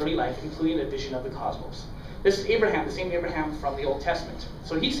Abraham's early life, including a vision of the cosmos. This is Abraham, the same Abraham from the Old Testament.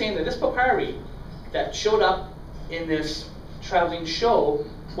 So he's saying that this papyri that showed up in this traveling show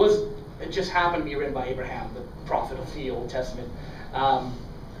it just happened to be written by Abraham, the prophet of the Old Testament,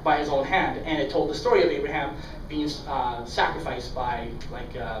 by his own hand. And it told the story of Abraham being sacrificed by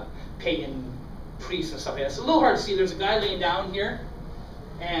pagan priests and stuff like that. It's a little hard to see. There's a guy laying down here,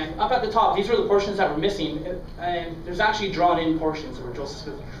 and up at the top, these were the portions that were missing. And there's actually drawn in portions where Joseph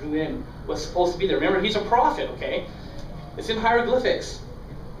Smith drew in what's supposed to be there. Remember, he's a prophet, okay? It's in hieroglyphics.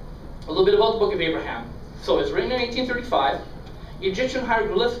 A little bit about the Book of Abraham. So it's written in 1835. Egyptian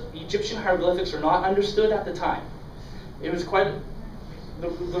hieroglyphics were not understood at the time. It was quite the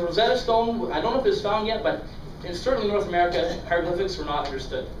Rosetta Stone. I don't know if it's found yet, but certainly in North America, hieroglyphics were not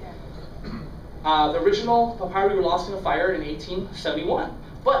understood. The original papyri were lost in a fire in 1871,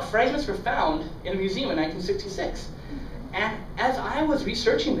 but fragments were found in a museum in 1966. And as I was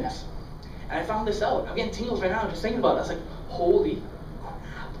researching this, and I found this out, I'm getting tingles right now just thinking about it. I was like, holy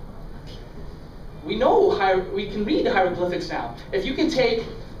crap. We can read the hieroglyphics now. If you can take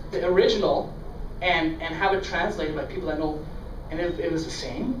the original and have it translated by people that know, and if it was the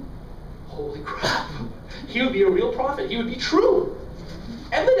same, holy crap. He would be a real prophet. He would be true.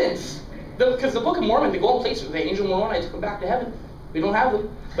 Evidence. Because the Book of Mormon, the golden places, the angel Moroni took them back to heaven. We don't have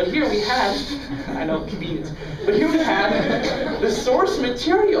them. But here we have, I know, convenience, but here we have the source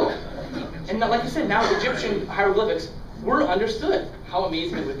material. And like I said, now Egyptian hieroglyphics were understood. How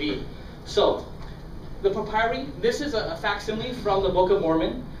amazing it would be. So, the papyri, this is a facsimile from the Book of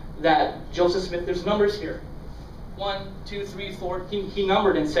Mormon that Joseph Smith, there's numbers here. 1, 2, 3, 4. He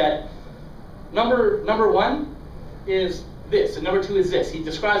numbered and said, number 1 is this, and number 2 is this. He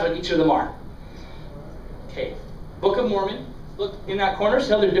describes what each of them are. Okay, Book of Mormon. Look in that corner,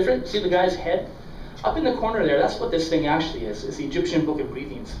 see how they're different? See the guy's head? Up in the corner there, that's what this thing actually is. It's the Egyptian Book of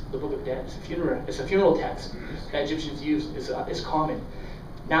Breathings, the Book of Dead. It's a funeral text that Egyptians use. It's common.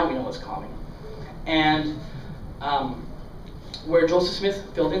 Now we know it's common. And where Joseph Smith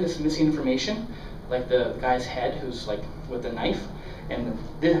filled in this missing information, like the guy's head who's like with the knife, And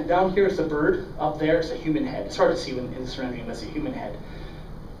then down here is a bird, up there is a human head. It's hard to see in the surrounding, but it's a human head.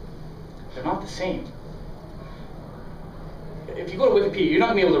 They're not the same. If you go to Wikipedia, you're not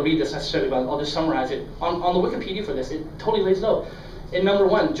going to be able to read this necessarily, but I'll just summarize it. On the Wikipedia for this, it totally lays it out. In number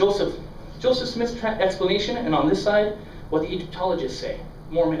 1, Joseph Smith's explanation, and on this side, what the Egyptologists say,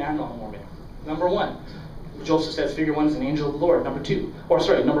 Mormon and non-Mormon. Number 1, Joseph says figure 1 is an angel of the Lord.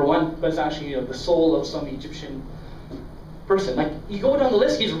 Number 1, but it's actually the soul of some Egyptian person. Like, you go down the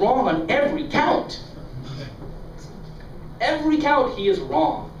list, he's wrong on every count. Every count, he is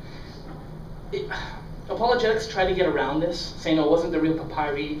wrong. Apologetics try to get around this, saying, no, it wasn't the real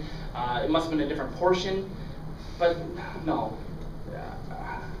papyri, it must have been a different portion. But no.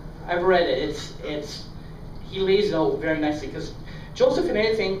 I've read it. He lays it out very nicely, because Joseph,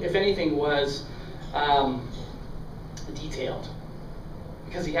 if anything, was detailed,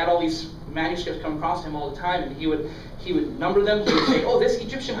 because he had all these manuscripts come across him all the time, and he would number them. He would say, oh, this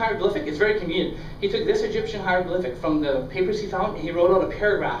Egyptian hieroglyphic is very convenient. He took this Egyptian hieroglyphic from the papers he found, and he wrote out a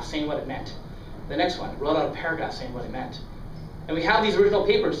paragraph saying what it meant. The next one wrote out a paragraph saying what it meant. And we have these original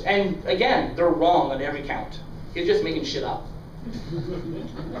papers, and again, they're wrong on every count. He's just making shit up.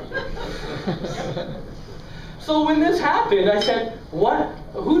 So when this happened, I said, what?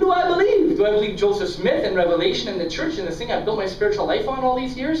 Who do I believe? Do I believe Joseph Smith and Revelation and the church and this thing I've built my spiritual life on all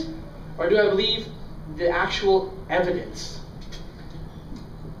these years? Or do I believe the actual evidence?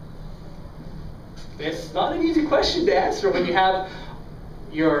 It's not an easy question to answer when you have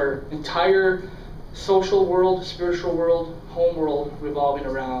your entire social world, spiritual world, home world revolving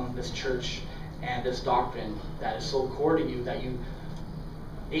around this church and this doctrine that is so core to you, that you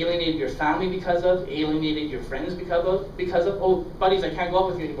alienated your family because of, alienated your friends because of, oh, buddies, I can't go out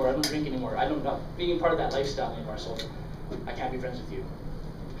with you anymore, I don't drink anymore, I'm not being part of that lifestyle anymore, so I can't be friends with you.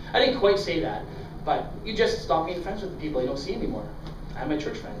 I didn't quite say that, but you just stop being friends with the people you don't see anymore. I have my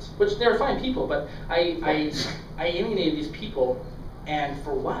church friends, which they're fine people, but I alienated these people, and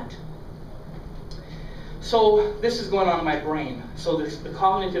for what? So this is going on in my brain. So the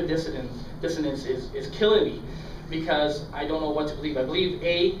cognitive dissonance is killing me, because I don't know what to believe. I believe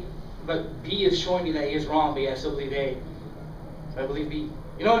A, but B is showing me that A is wrong, but I still believe A. I believe B.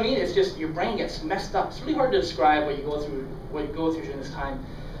 You know what I mean? It's just your brain gets messed up. It's really hard to describe what you go through during this time.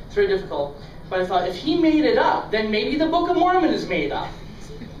 It's very difficult. But I thought, if he made it up, then maybe the Book of Mormon is made up.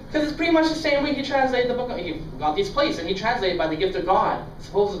 Because it's pretty much the same way he translated the book. He got these places, and he translated by the gift of God,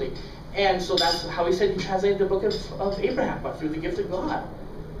 supposedly. And so that's how he said he translated the book of Abraham, but through the gift of God.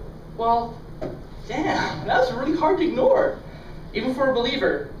 Well, damn, that's really hard to ignore, even for a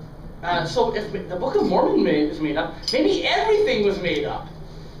believer. So if the Book of Mormon is made up, maybe everything was made up.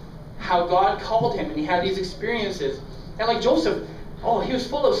 How God called him, and he had these experiences. And like Joseph, oh, he was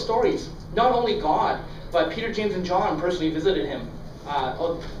full of stories. Not only God, but Peter, James, and John personally visited him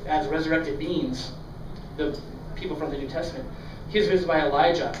as resurrected beings, the people from the New Testament. He was visited by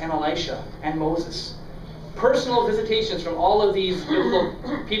Elijah and Elisha and Moses. Personal visitations from all of these biblical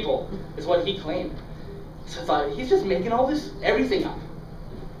people is what he claimed. So I thought, he's just making everything up.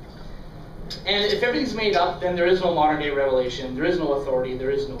 And if everything's made up, then there is no modern day revelation, there is no authority,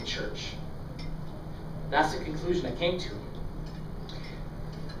 there is no church. That's the conclusion I came to.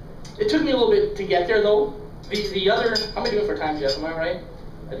 It took me a little bit to get there, though. The other, how am I doing for time, Jeff? Am I right?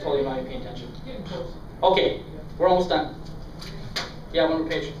 I told you I'm not even paying attention. Okay, we're almost done. Yeah, one more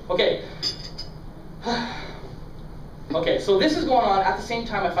page. Okay. Okay, so this is going on at the same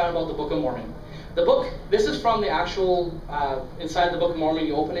time I found about the Book of Mormon. The book, this is from the actual, inside the Book of Mormon,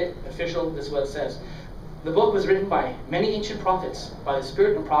 you open it, official, this is what it says. The book was written by many ancient prophets, by the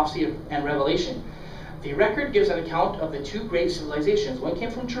spirit of prophecy and revelation. The record gives an account of the two great civilizations. One came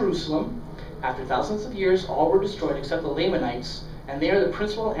from Jerusalem. After thousands of years, all were destroyed except the Lamanites, and they are the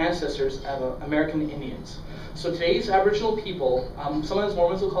principal ancestors of American Indians. So today's Aboriginal people, some of the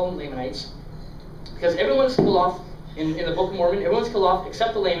Mormons will call them Lamanites, because everyone's killed off in the Book of Mormon, everyone's killed off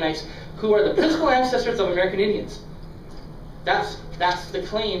except the Lamanites, who are the principal ancestors of American Indians. That's the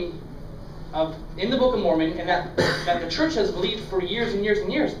claim in the Book of Mormon, and that the church has believed for years and years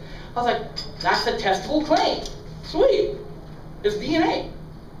and years. I was like, that's a testable claim. Sweet. It's DNA.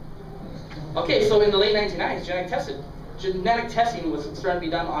 Okay, so in the late 1990s, genetic testing was starting to be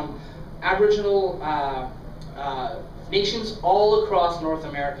done on Aboriginal nations all across North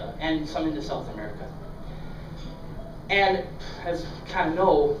America and some into South America. And as you kind of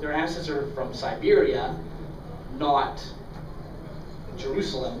know, their ancestors are from Siberia, not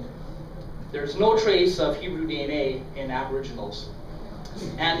Jerusalem. There's no trace of Hebrew DNA in Aboriginals.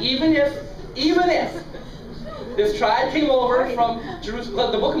 And even if This tribe came over from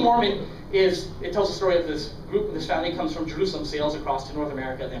Jerusalem. The Book of Mormon it tells the story of this group, this family comes from Jerusalem, sails across to North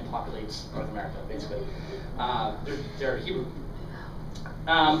America, and then populates North America, basically. They're Hebrew.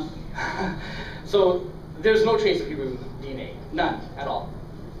 So there's no trace of Hebrew DNA, none at all.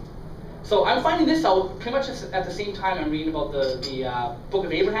 So I'm finding this out pretty much at the same time I'm reading about the Book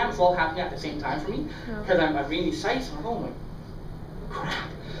of Abraham. It's all happening at the same time for me, because I'm reading these sites, and I'm like, oh my crap.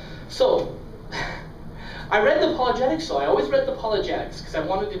 So I read the apologetics, so I always read the apologetics, because I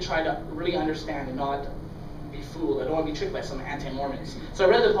wanted to try to really understand and not be fooled. I don't want to be tricked by some anti-Mormons. So I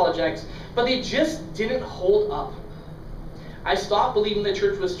read the apologetics, but they just didn't hold up. I stopped believing the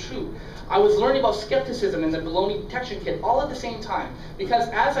church was true. I was learning about skepticism and the baloney detection kit all at the same time, because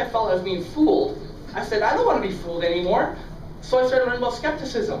as I felt I was being fooled, I said, I don't want to be fooled anymore. So I started learning about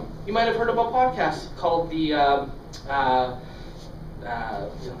skepticism. You might have heard about podcasts called the,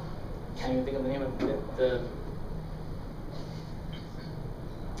 can't even think of the name of it, the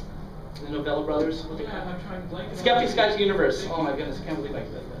Novella Brothers. What Yeah, I'm trying to blank. Skeptic's Guide to the Universe. Oh my goodness, I can't believe I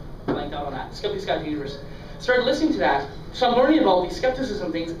blanked out on that. Skeptic's Guide to the Universe. Started listening to that, so I'm learning about these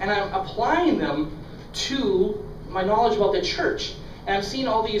skepticism things, and I'm applying them to my knowledge about the church. And I'm seeing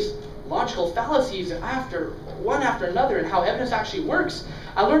all these logical fallacies one after another, and how evidence actually works.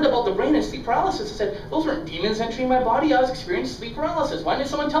 I learned about the brain and sleep paralysis. I said, those weren't demons entering my body, I was experiencing sleep paralysis. Why didn't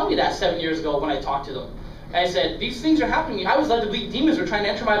someone tell me that 7 years ago when I talked to them? And I said, these things are happening to me. I was led to believe demons were trying to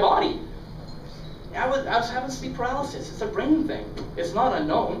enter my body. I was having sleep paralysis. It's a brain thing. It's not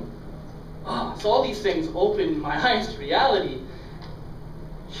unknown. So all these things opened my eyes to reality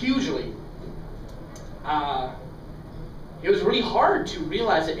hugely. It was really hard to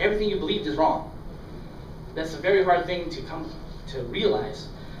realize that everything you believed is wrong. That's a very hard thing to come to realize.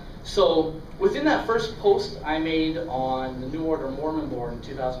 So within that first post I made on the New Order Mormon board in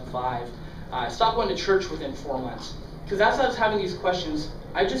 2005, I stopped going to church within 4 months. Because as I was having these questions,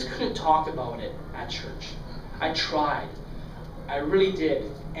 I just couldn't talk about it at church. I tried. I really did.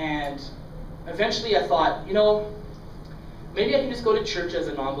 And eventually I thought, maybe I can just go to church as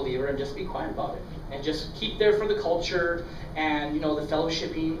a non-believer and just be quiet about it. And just keep there for the culture and, the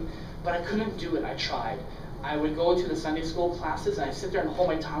fellowshipping. But I couldn't do it. I tried. I would go to the Sunday school classes and I'd sit there and hold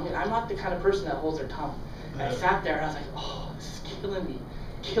my tongue. And I'm not the kind of person that holds their tongue. And I sat there and I was like, oh, this is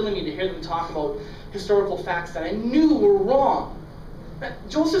killing me to hear them talk about historical facts that I knew were wrong.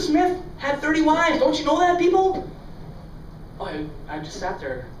 Joseph Smith had 30 wives. Don't you know that, people? Oh, I just sat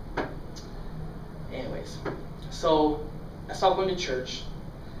there. Anyways, so I stopped going to church.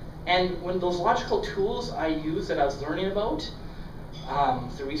 And when those logical tools I used that I was learning about,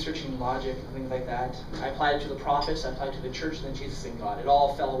 through researching logic and things like that, I applied it to the prophets, I applied it to the church, and then Jesus and God. It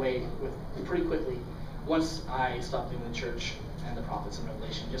all fell away pretty quickly once I stopped doing the church and the prophets and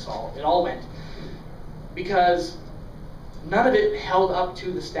Revelation. It all went. Because none of it held up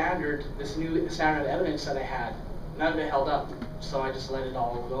to the standard, this new standard of evidence that I had. None of it held up. So I just let it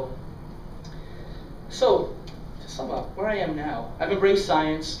all go. So, to sum up, where I am now, I've embraced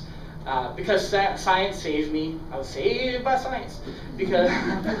science. Because science saved me. I was saved by science. Because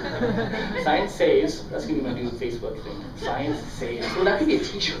science saves. That's going to be my new Facebook thing. Science saves. Well, that could be a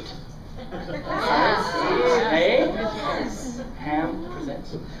t-shirt. Science saves. Hey? Yes. HAAM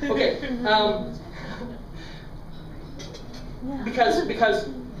presents. Okay. Because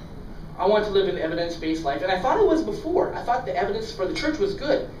I want to live an evidence-based life. And I thought it was before. I thought the evidence for the church was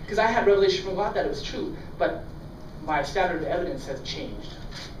good. Because I had revelation from God that it was true. But my standard of evidence has changed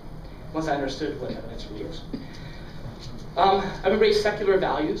once I understood what evidence really is. I've embraced secular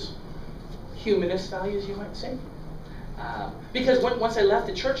values, humanist values, you might say. Because once I left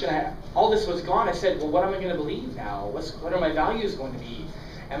the church and all this was gone, I said, well, what am I going to believe now? What are my values going to be?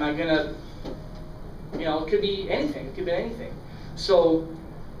 Am I going to, it could be anything. It could be anything. So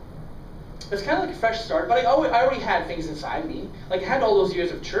it's kind of like a fresh start, but I already had things inside me. Like I had all those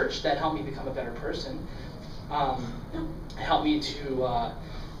years of church that helped me become a better person. Helped me to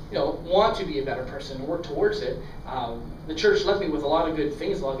want to be a better person and work towards it. The church left me with a lot of good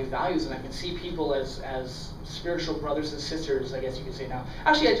things, a lot of good values, and I can see people as spiritual brothers and sisters, I guess you could say now.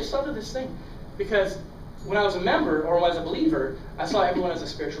 Actually, I just thought of this thing, because when I was a member, or as a believer, I saw everyone as a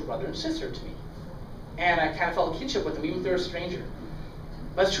spiritual brother and sister to me. And I kind of felt a kinship with them, even if they're a stranger.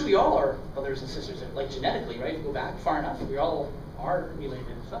 But it's true, we all are brothers and sisters, like genetically, right? If you go back far enough, we all are related.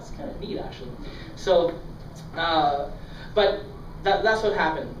 So that's kind of neat, actually. So, but that's what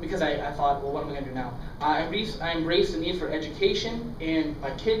happened, because I thought, well, what am I going to do now? I embraced the need for education in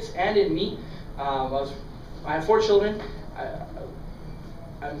my kids and in me. I have 4 children.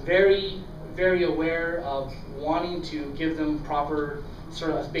 I'm very, very aware of wanting to give them proper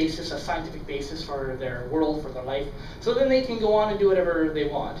sort of a basis, a scientific basis for their world, for their life. So then they can go on and do whatever they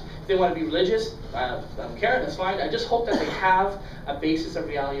want. If they want to be religious, I don't care, that's fine. I just hope that they have a basis of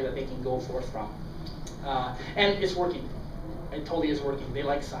reality that they can go forth from. And it's working. It totally is working. They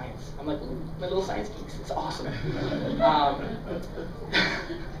like science. I'm like, my little science geeks. It's awesome.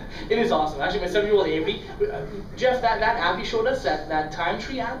 It is awesome. Actually, my 7-year-old Avery, Jeff, that app you showed us, that time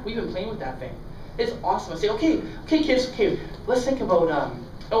tree app, we've been playing with that thing. It's awesome. I say, okay, kids, let's think about,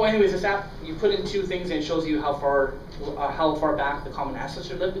 anyways, this app, you put in 2 things and it shows you how far back the common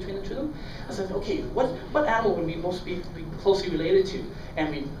ancestor lived between the 2 of them. I said, okay, what animal would we most be closely related to?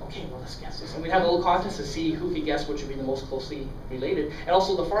 And let's guess this. And we'd have a little contest to see who could guess which would be the most closely related. And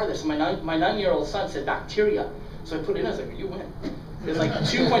also the farthest. And my 9-year-old son said bacteria. So I put it in, I was like, you win. It was like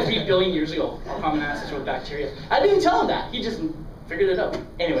 2.3 billion years ago, our common ancestor was bacteria. I didn't even tell him that. He just figured it out.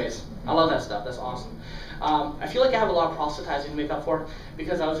 Anyways, I love that stuff. That's awesome. I feel like I have a lot of proselytizing to make up for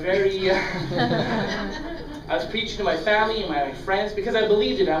because I was very, I was preaching to my family and my friends because I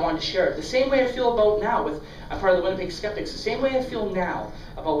believed it and I wanted to share it. The same way I feel about now I'm part of the Winnipeg Skeptics. The same way I feel now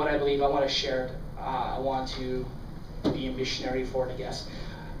about what I believe, I want to share it. I want to be a missionary for it, I guess.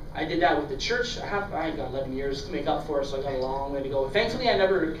 I did that with the church. I got 11 years to make up for it, so I got a long way to go. Thankfully, I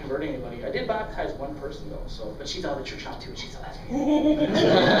never converted anybody. I did baptize one person though, but she's out of the church now too. She's a lesbian. I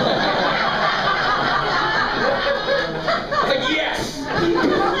was like, yes.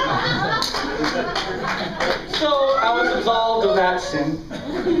 So I was absolved of that sin,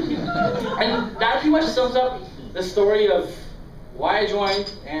 and that pretty much sums up the story of why I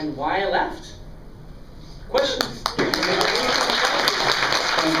joined and why I left. Questions? We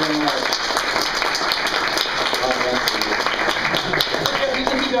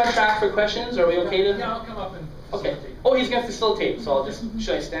can keep you on track for questions. Are we okay to? Yeah, I'll come up and. Okay. Oh, he's going to facilitate, so I'll just.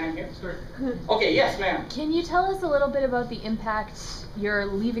 Should I stand here? Okay. Yes, ma'am. Can you tell us a little bit about the impact your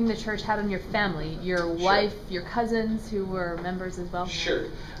leaving the church had on your family, your wife, your cousins who were members as well? Sure.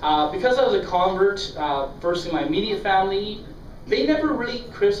 Because I was a convert, first in my immediate family, they never really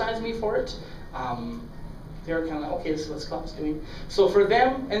criticized me for it. They were kind of like, okay, this is what Scott's doing. So for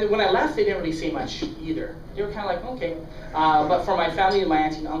them, and when I left, they didn't really say much either. They were kind of like, okay. But for my family and my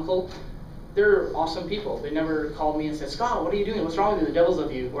auntie and uncle, they're awesome people. They never called me and said, Scott, what are you doing? What's wrong with you? The devil's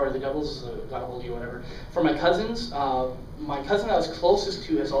of you, or the devil's got a hold of you, or whatever. For my cousins, my cousin I was closest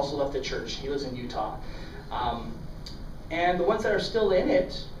to has also left the church. He lives in Utah. And the ones that are still in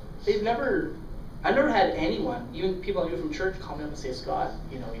it, I've never had anyone, even people I knew from church, call me up and say, Scott,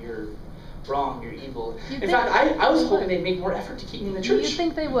 you're wrong, you're evil. In fact, I was hoping they'd make more effort to keep me in the church. You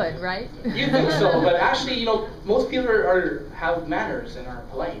think they would, right? You think so, but actually, most people have manners and are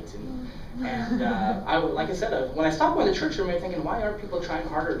polite. And like I said, when I stopped going to church, I remember thinking, why aren't people trying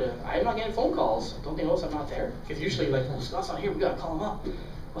harder to? I'm not getting phone calls. Don't they notice I'm not there? Because usually, like, well, Scott's not here. We gotta call him up.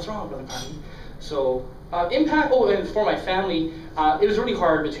 What's wrong, Brother Carnegie? So impact. Oh, and for my family, it was really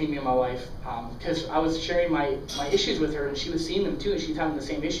hard between me and my wife because I was sharing my issues with her, and she was seeing them too, and she's having the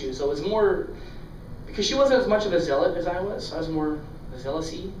same issues. So it was more because she wasn't as much of a zealot as I was. I was more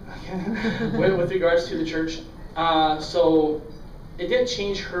zealousy with regards to the church. So it didn't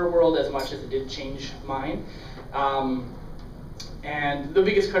change her world as much as it did change mine. And the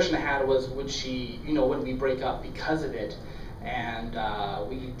biggest question I had was, would we break up because of it? And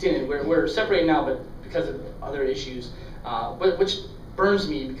we didn't. We're separated now, but because of other issues, which burns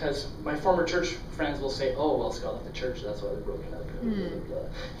me because my former church friends will say, "Oh, well, Scott left the church, that's why they're broken up." Blah, blah, blah.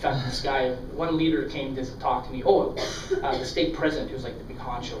 In fact, this guy, one leader came to talk to me. The state president, who's like the big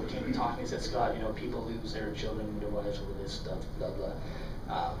honcho, came to talk to me and said, "Scott, people lose their children and their wives over this stuff, blah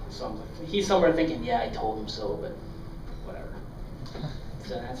blah." So he's somewhere thinking, "Yeah, I told him so," but whatever. Does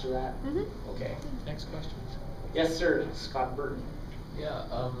that answer that? Mm-hmm. Okay. Next question. Yes, sir. Scott Burton. Yeah,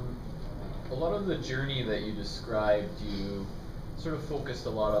 a lot of the journey that you described, you sort of focused a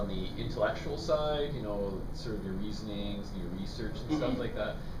lot on the intellectual side, sort of your reasonings, your research and stuff like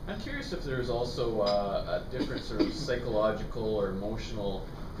that. I'm curious if there's also a different sort of psychological or emotional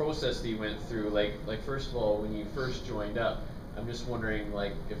process that you went through. Like first of all, when you first joined up, I'm just wondering,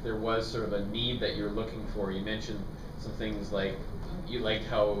 like, if there was sort of a need that you were looking for. You mentioned some things like you liked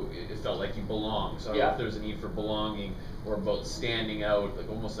how it felt like you belonged. So I don't know if there was a need for belonging or about standing out, like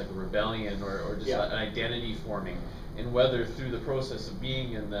almost like a rebellion or just an identity forming. And whether through the process of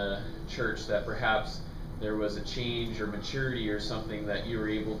being in the church that perhaps there was a change or maturity or something that you were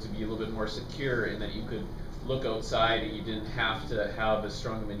able to be a little bit more secure and that you could look outside and you didn't have to have as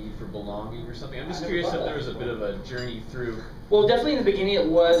strong of a need for belonging or something. I'm just curious if there was a bit of a journey through. Well, definitely in the beginning it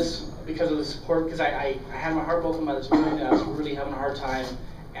was because of the support, because I had my heart broken by this woman and I was really having a hard time,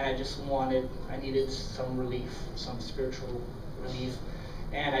 and I needed some relief, some spiritual relief.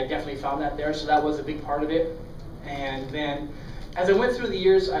 and I definitely found that there, so that was a big part of it. And then, as I went through the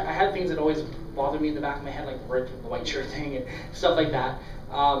years, I had things that always bothered me in the back of my head, like work, the white shirt thing, and stuff like that.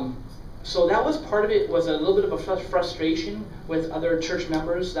 So that was part of it, was a little bit of a frustration with other church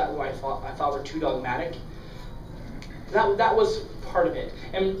members that I thought were too dogmatic. That was part of it.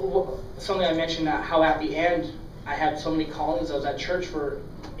 And something I mentioned, how at the end, I had so many callings. I was at church for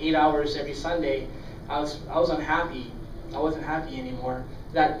 8 hours every Sunday. I was unhappy. I wasn't happy anymore.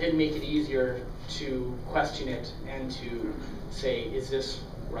 That did make it easier to question it and to say, is this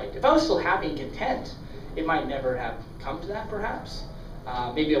right? If I was still happy and content, it might never have come to that, perhaps.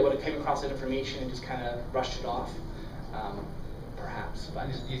 Maybe I would have came across that information and just kind of brushed it off, perhaps. But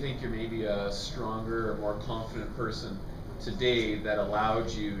do you think you're maybe a stronger or more confident person today that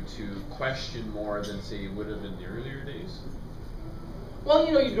allowed you to question more than, say, you would have in the earlier days? Well,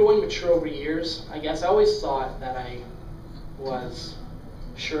 you know, you grow and mature over years. I guess I always thought that I was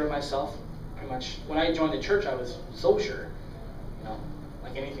sure of myself, pretty much. When I joined the church, I was so sure, you know,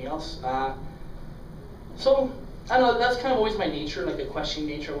 like anything else. So, I don't know, that's kind of always my nature, like a questioning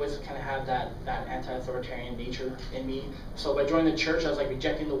nature. I always kind of have that anti-authoritarian nature in me. So by joining the church, I was like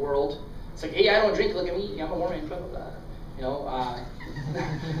rejecting the world. It's like, hey, I don't drink, look at me, I'm a Mormon, blah, blah, blah. You know,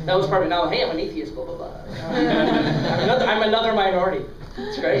 that was part of it. Now, hey, I'm an atheist, blah, blah, blah. I'm another minority.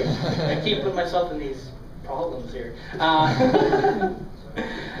 It's great. I keep putting myself in these problems here.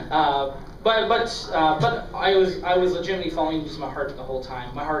 But I was legitimately following just my heart the whole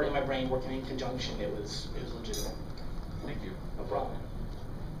time. My heart and my brain working in conjunction. It was legitimate. Thank you. No problem.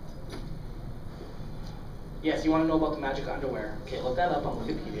 Yes, you want to know about the magic underwear? Okay, look that up on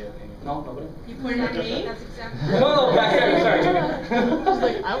Wikipedia. No, nobody. You put it on me? That's exactly. No, back there. Sorry. She's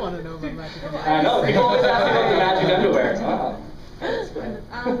like, I want to know about magic underwear. I know. People always ask me about the magic underwear. Wow. That's good.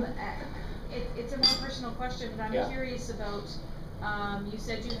 It's a more personal question, but I'm curious about. You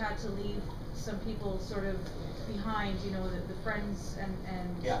said you had to leave some people sort of behind, you know, the friends,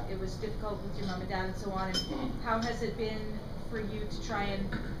 and it was difficult with your mom and dad and so on. And how has it been for you to try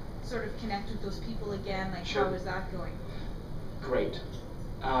and sort of connect with those people again? Like, Sure. how is that going? Great.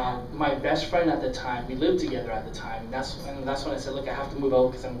 My best friend at the time, we lived together at the time. That's when I said, look, I have to move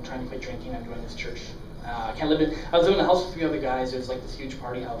out because I'm trying to quit drinking. I'm joining this church. I can't live in. I was living in a house with 3 other guys. It was like this huge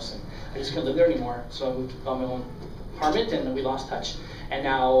party house, and I just couldn't live there anymore. So I moved on my own apartment, and we lost touch. And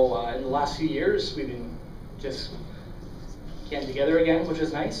now, in the last few years, we've been just getting together again, which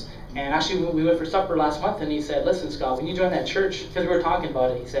was nice. And actually, we went for supper last month, and he said, listen, Scott, when you join that church, because we were talking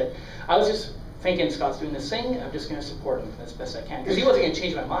about it, he said, I was just thinking Scott's doing this thing, I'm just going to support him as best I can. Because he wasn't going to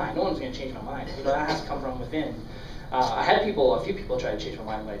change my mind. No one's going to change my mind. You know, that has to come from within. I had a few people try to change my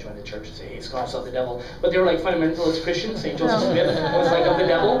mind when I joined the church and say, hey, Scott's of the devil. But they were like fundamentalist Christians, St. Joseph Smith. It was like of the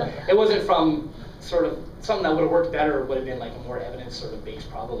devil. It wasn't from sort of something that would have worked better, would have been like a more evidence sort of based,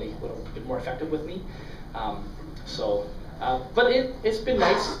 probably would have been more effective with me. But it's been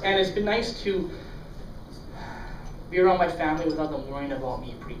nice, and it's been nice to be around my family without them worrying about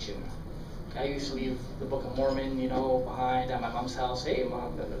me preaching. I used to leave the Book of Mormon, you know, behind at my mom's house. Hey,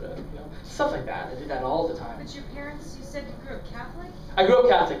 mom, you know, stuff like that. I did that all the time. But your parents, you said you grew up Catholic? I grew up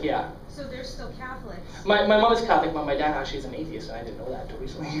Catholic, yeah. So they're still Catholics? My mom is Catholic, but my dad actually is an atheist, and I didn't know that until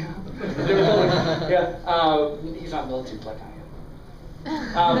recently. He's not militant like I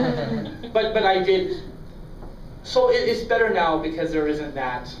am. But I did. So it's better now because there isn't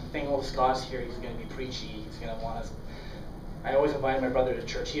that thing. Oh, Scott's here. He's going to be preachy. He's going to want us. I always invited my brother to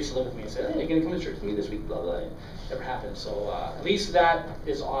church. He used to live with me and said, hey, you're going to come to church with me this week? Blah, blah. It never happened. So at least that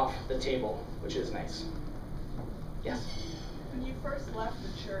is off the table, which is nice. Yes? When you first left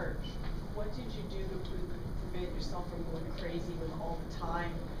the church, what did you do to prevent yourself from going crazy with all the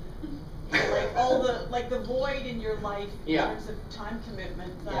time? Like the void in your life in terms of time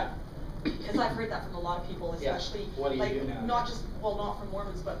commitment that, because I've heard that from a lot of people, especially What do you do now? not just, well, not from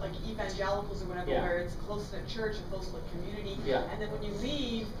Mormons, but like evangelicals or whatever, where it's close-knit church and close-knit community, and then when you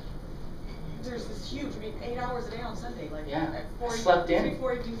leave, there's this huge, 8 hours a day on Sunday, like slept in.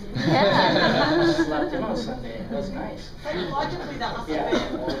 4 evenings. Slept in on Sunday. It was nice. Psychologically, that must have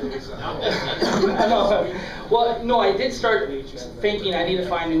been. I know. Well, no, I did start thinking I need to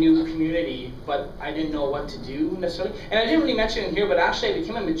find a new community, but I didn't know what to do necessarily. And I didn't really mention it here, but actually I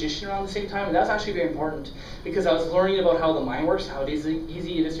became a magician around the same time, and that was actually very important because I was learning about how the mind works, how easy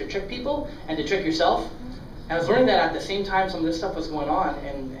it is to trick people and to trick yourself. And I was learning that at the same time some of this stuff was going on,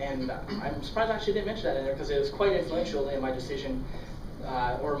 and I'm surprised I actually didn't mention that in there because it was quite influential in my decision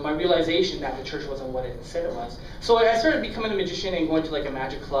or my realization that the church wasn't what it said it was. So I started becoming a magician and going to like a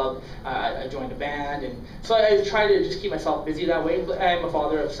magic club. I joined a band, and so I tried to just keep myself busy that way. I'm a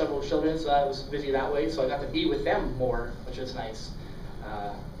father of several children, so I was busy that way. So I got to be with them more, which was nice.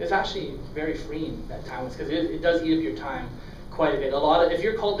 it's actually very freeing at times, because it does eat up your time quite a bit. If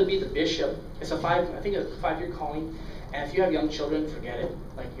you're called to be the bishop, it's a 5-year calling, and if you have young children, forget it.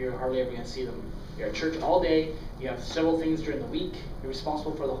 Like, you're hardly ever going to see them. You're at church all day. You have several things during the week. You're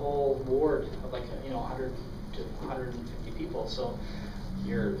responsible for the whole ward of 100 to 150 people. So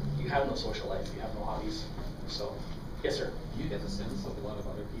you have no social life. You have no hobbies. So, yes, sir. Do you get the sense of a lot of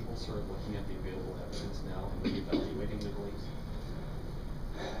other people sort of looking at the available evidence now and evaluating the beliefs?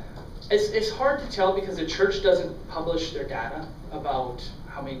 It's hard to tell, because the church doesn't publish their data about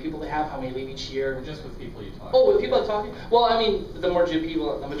how many people they have, how many leave each year. Or just with people you talk to? Oh, with people I talk to? Well, I mean, the majority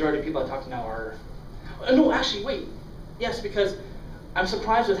of people I talk to now are... No, actually, wait. Yes, because I'm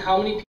surprised with how many people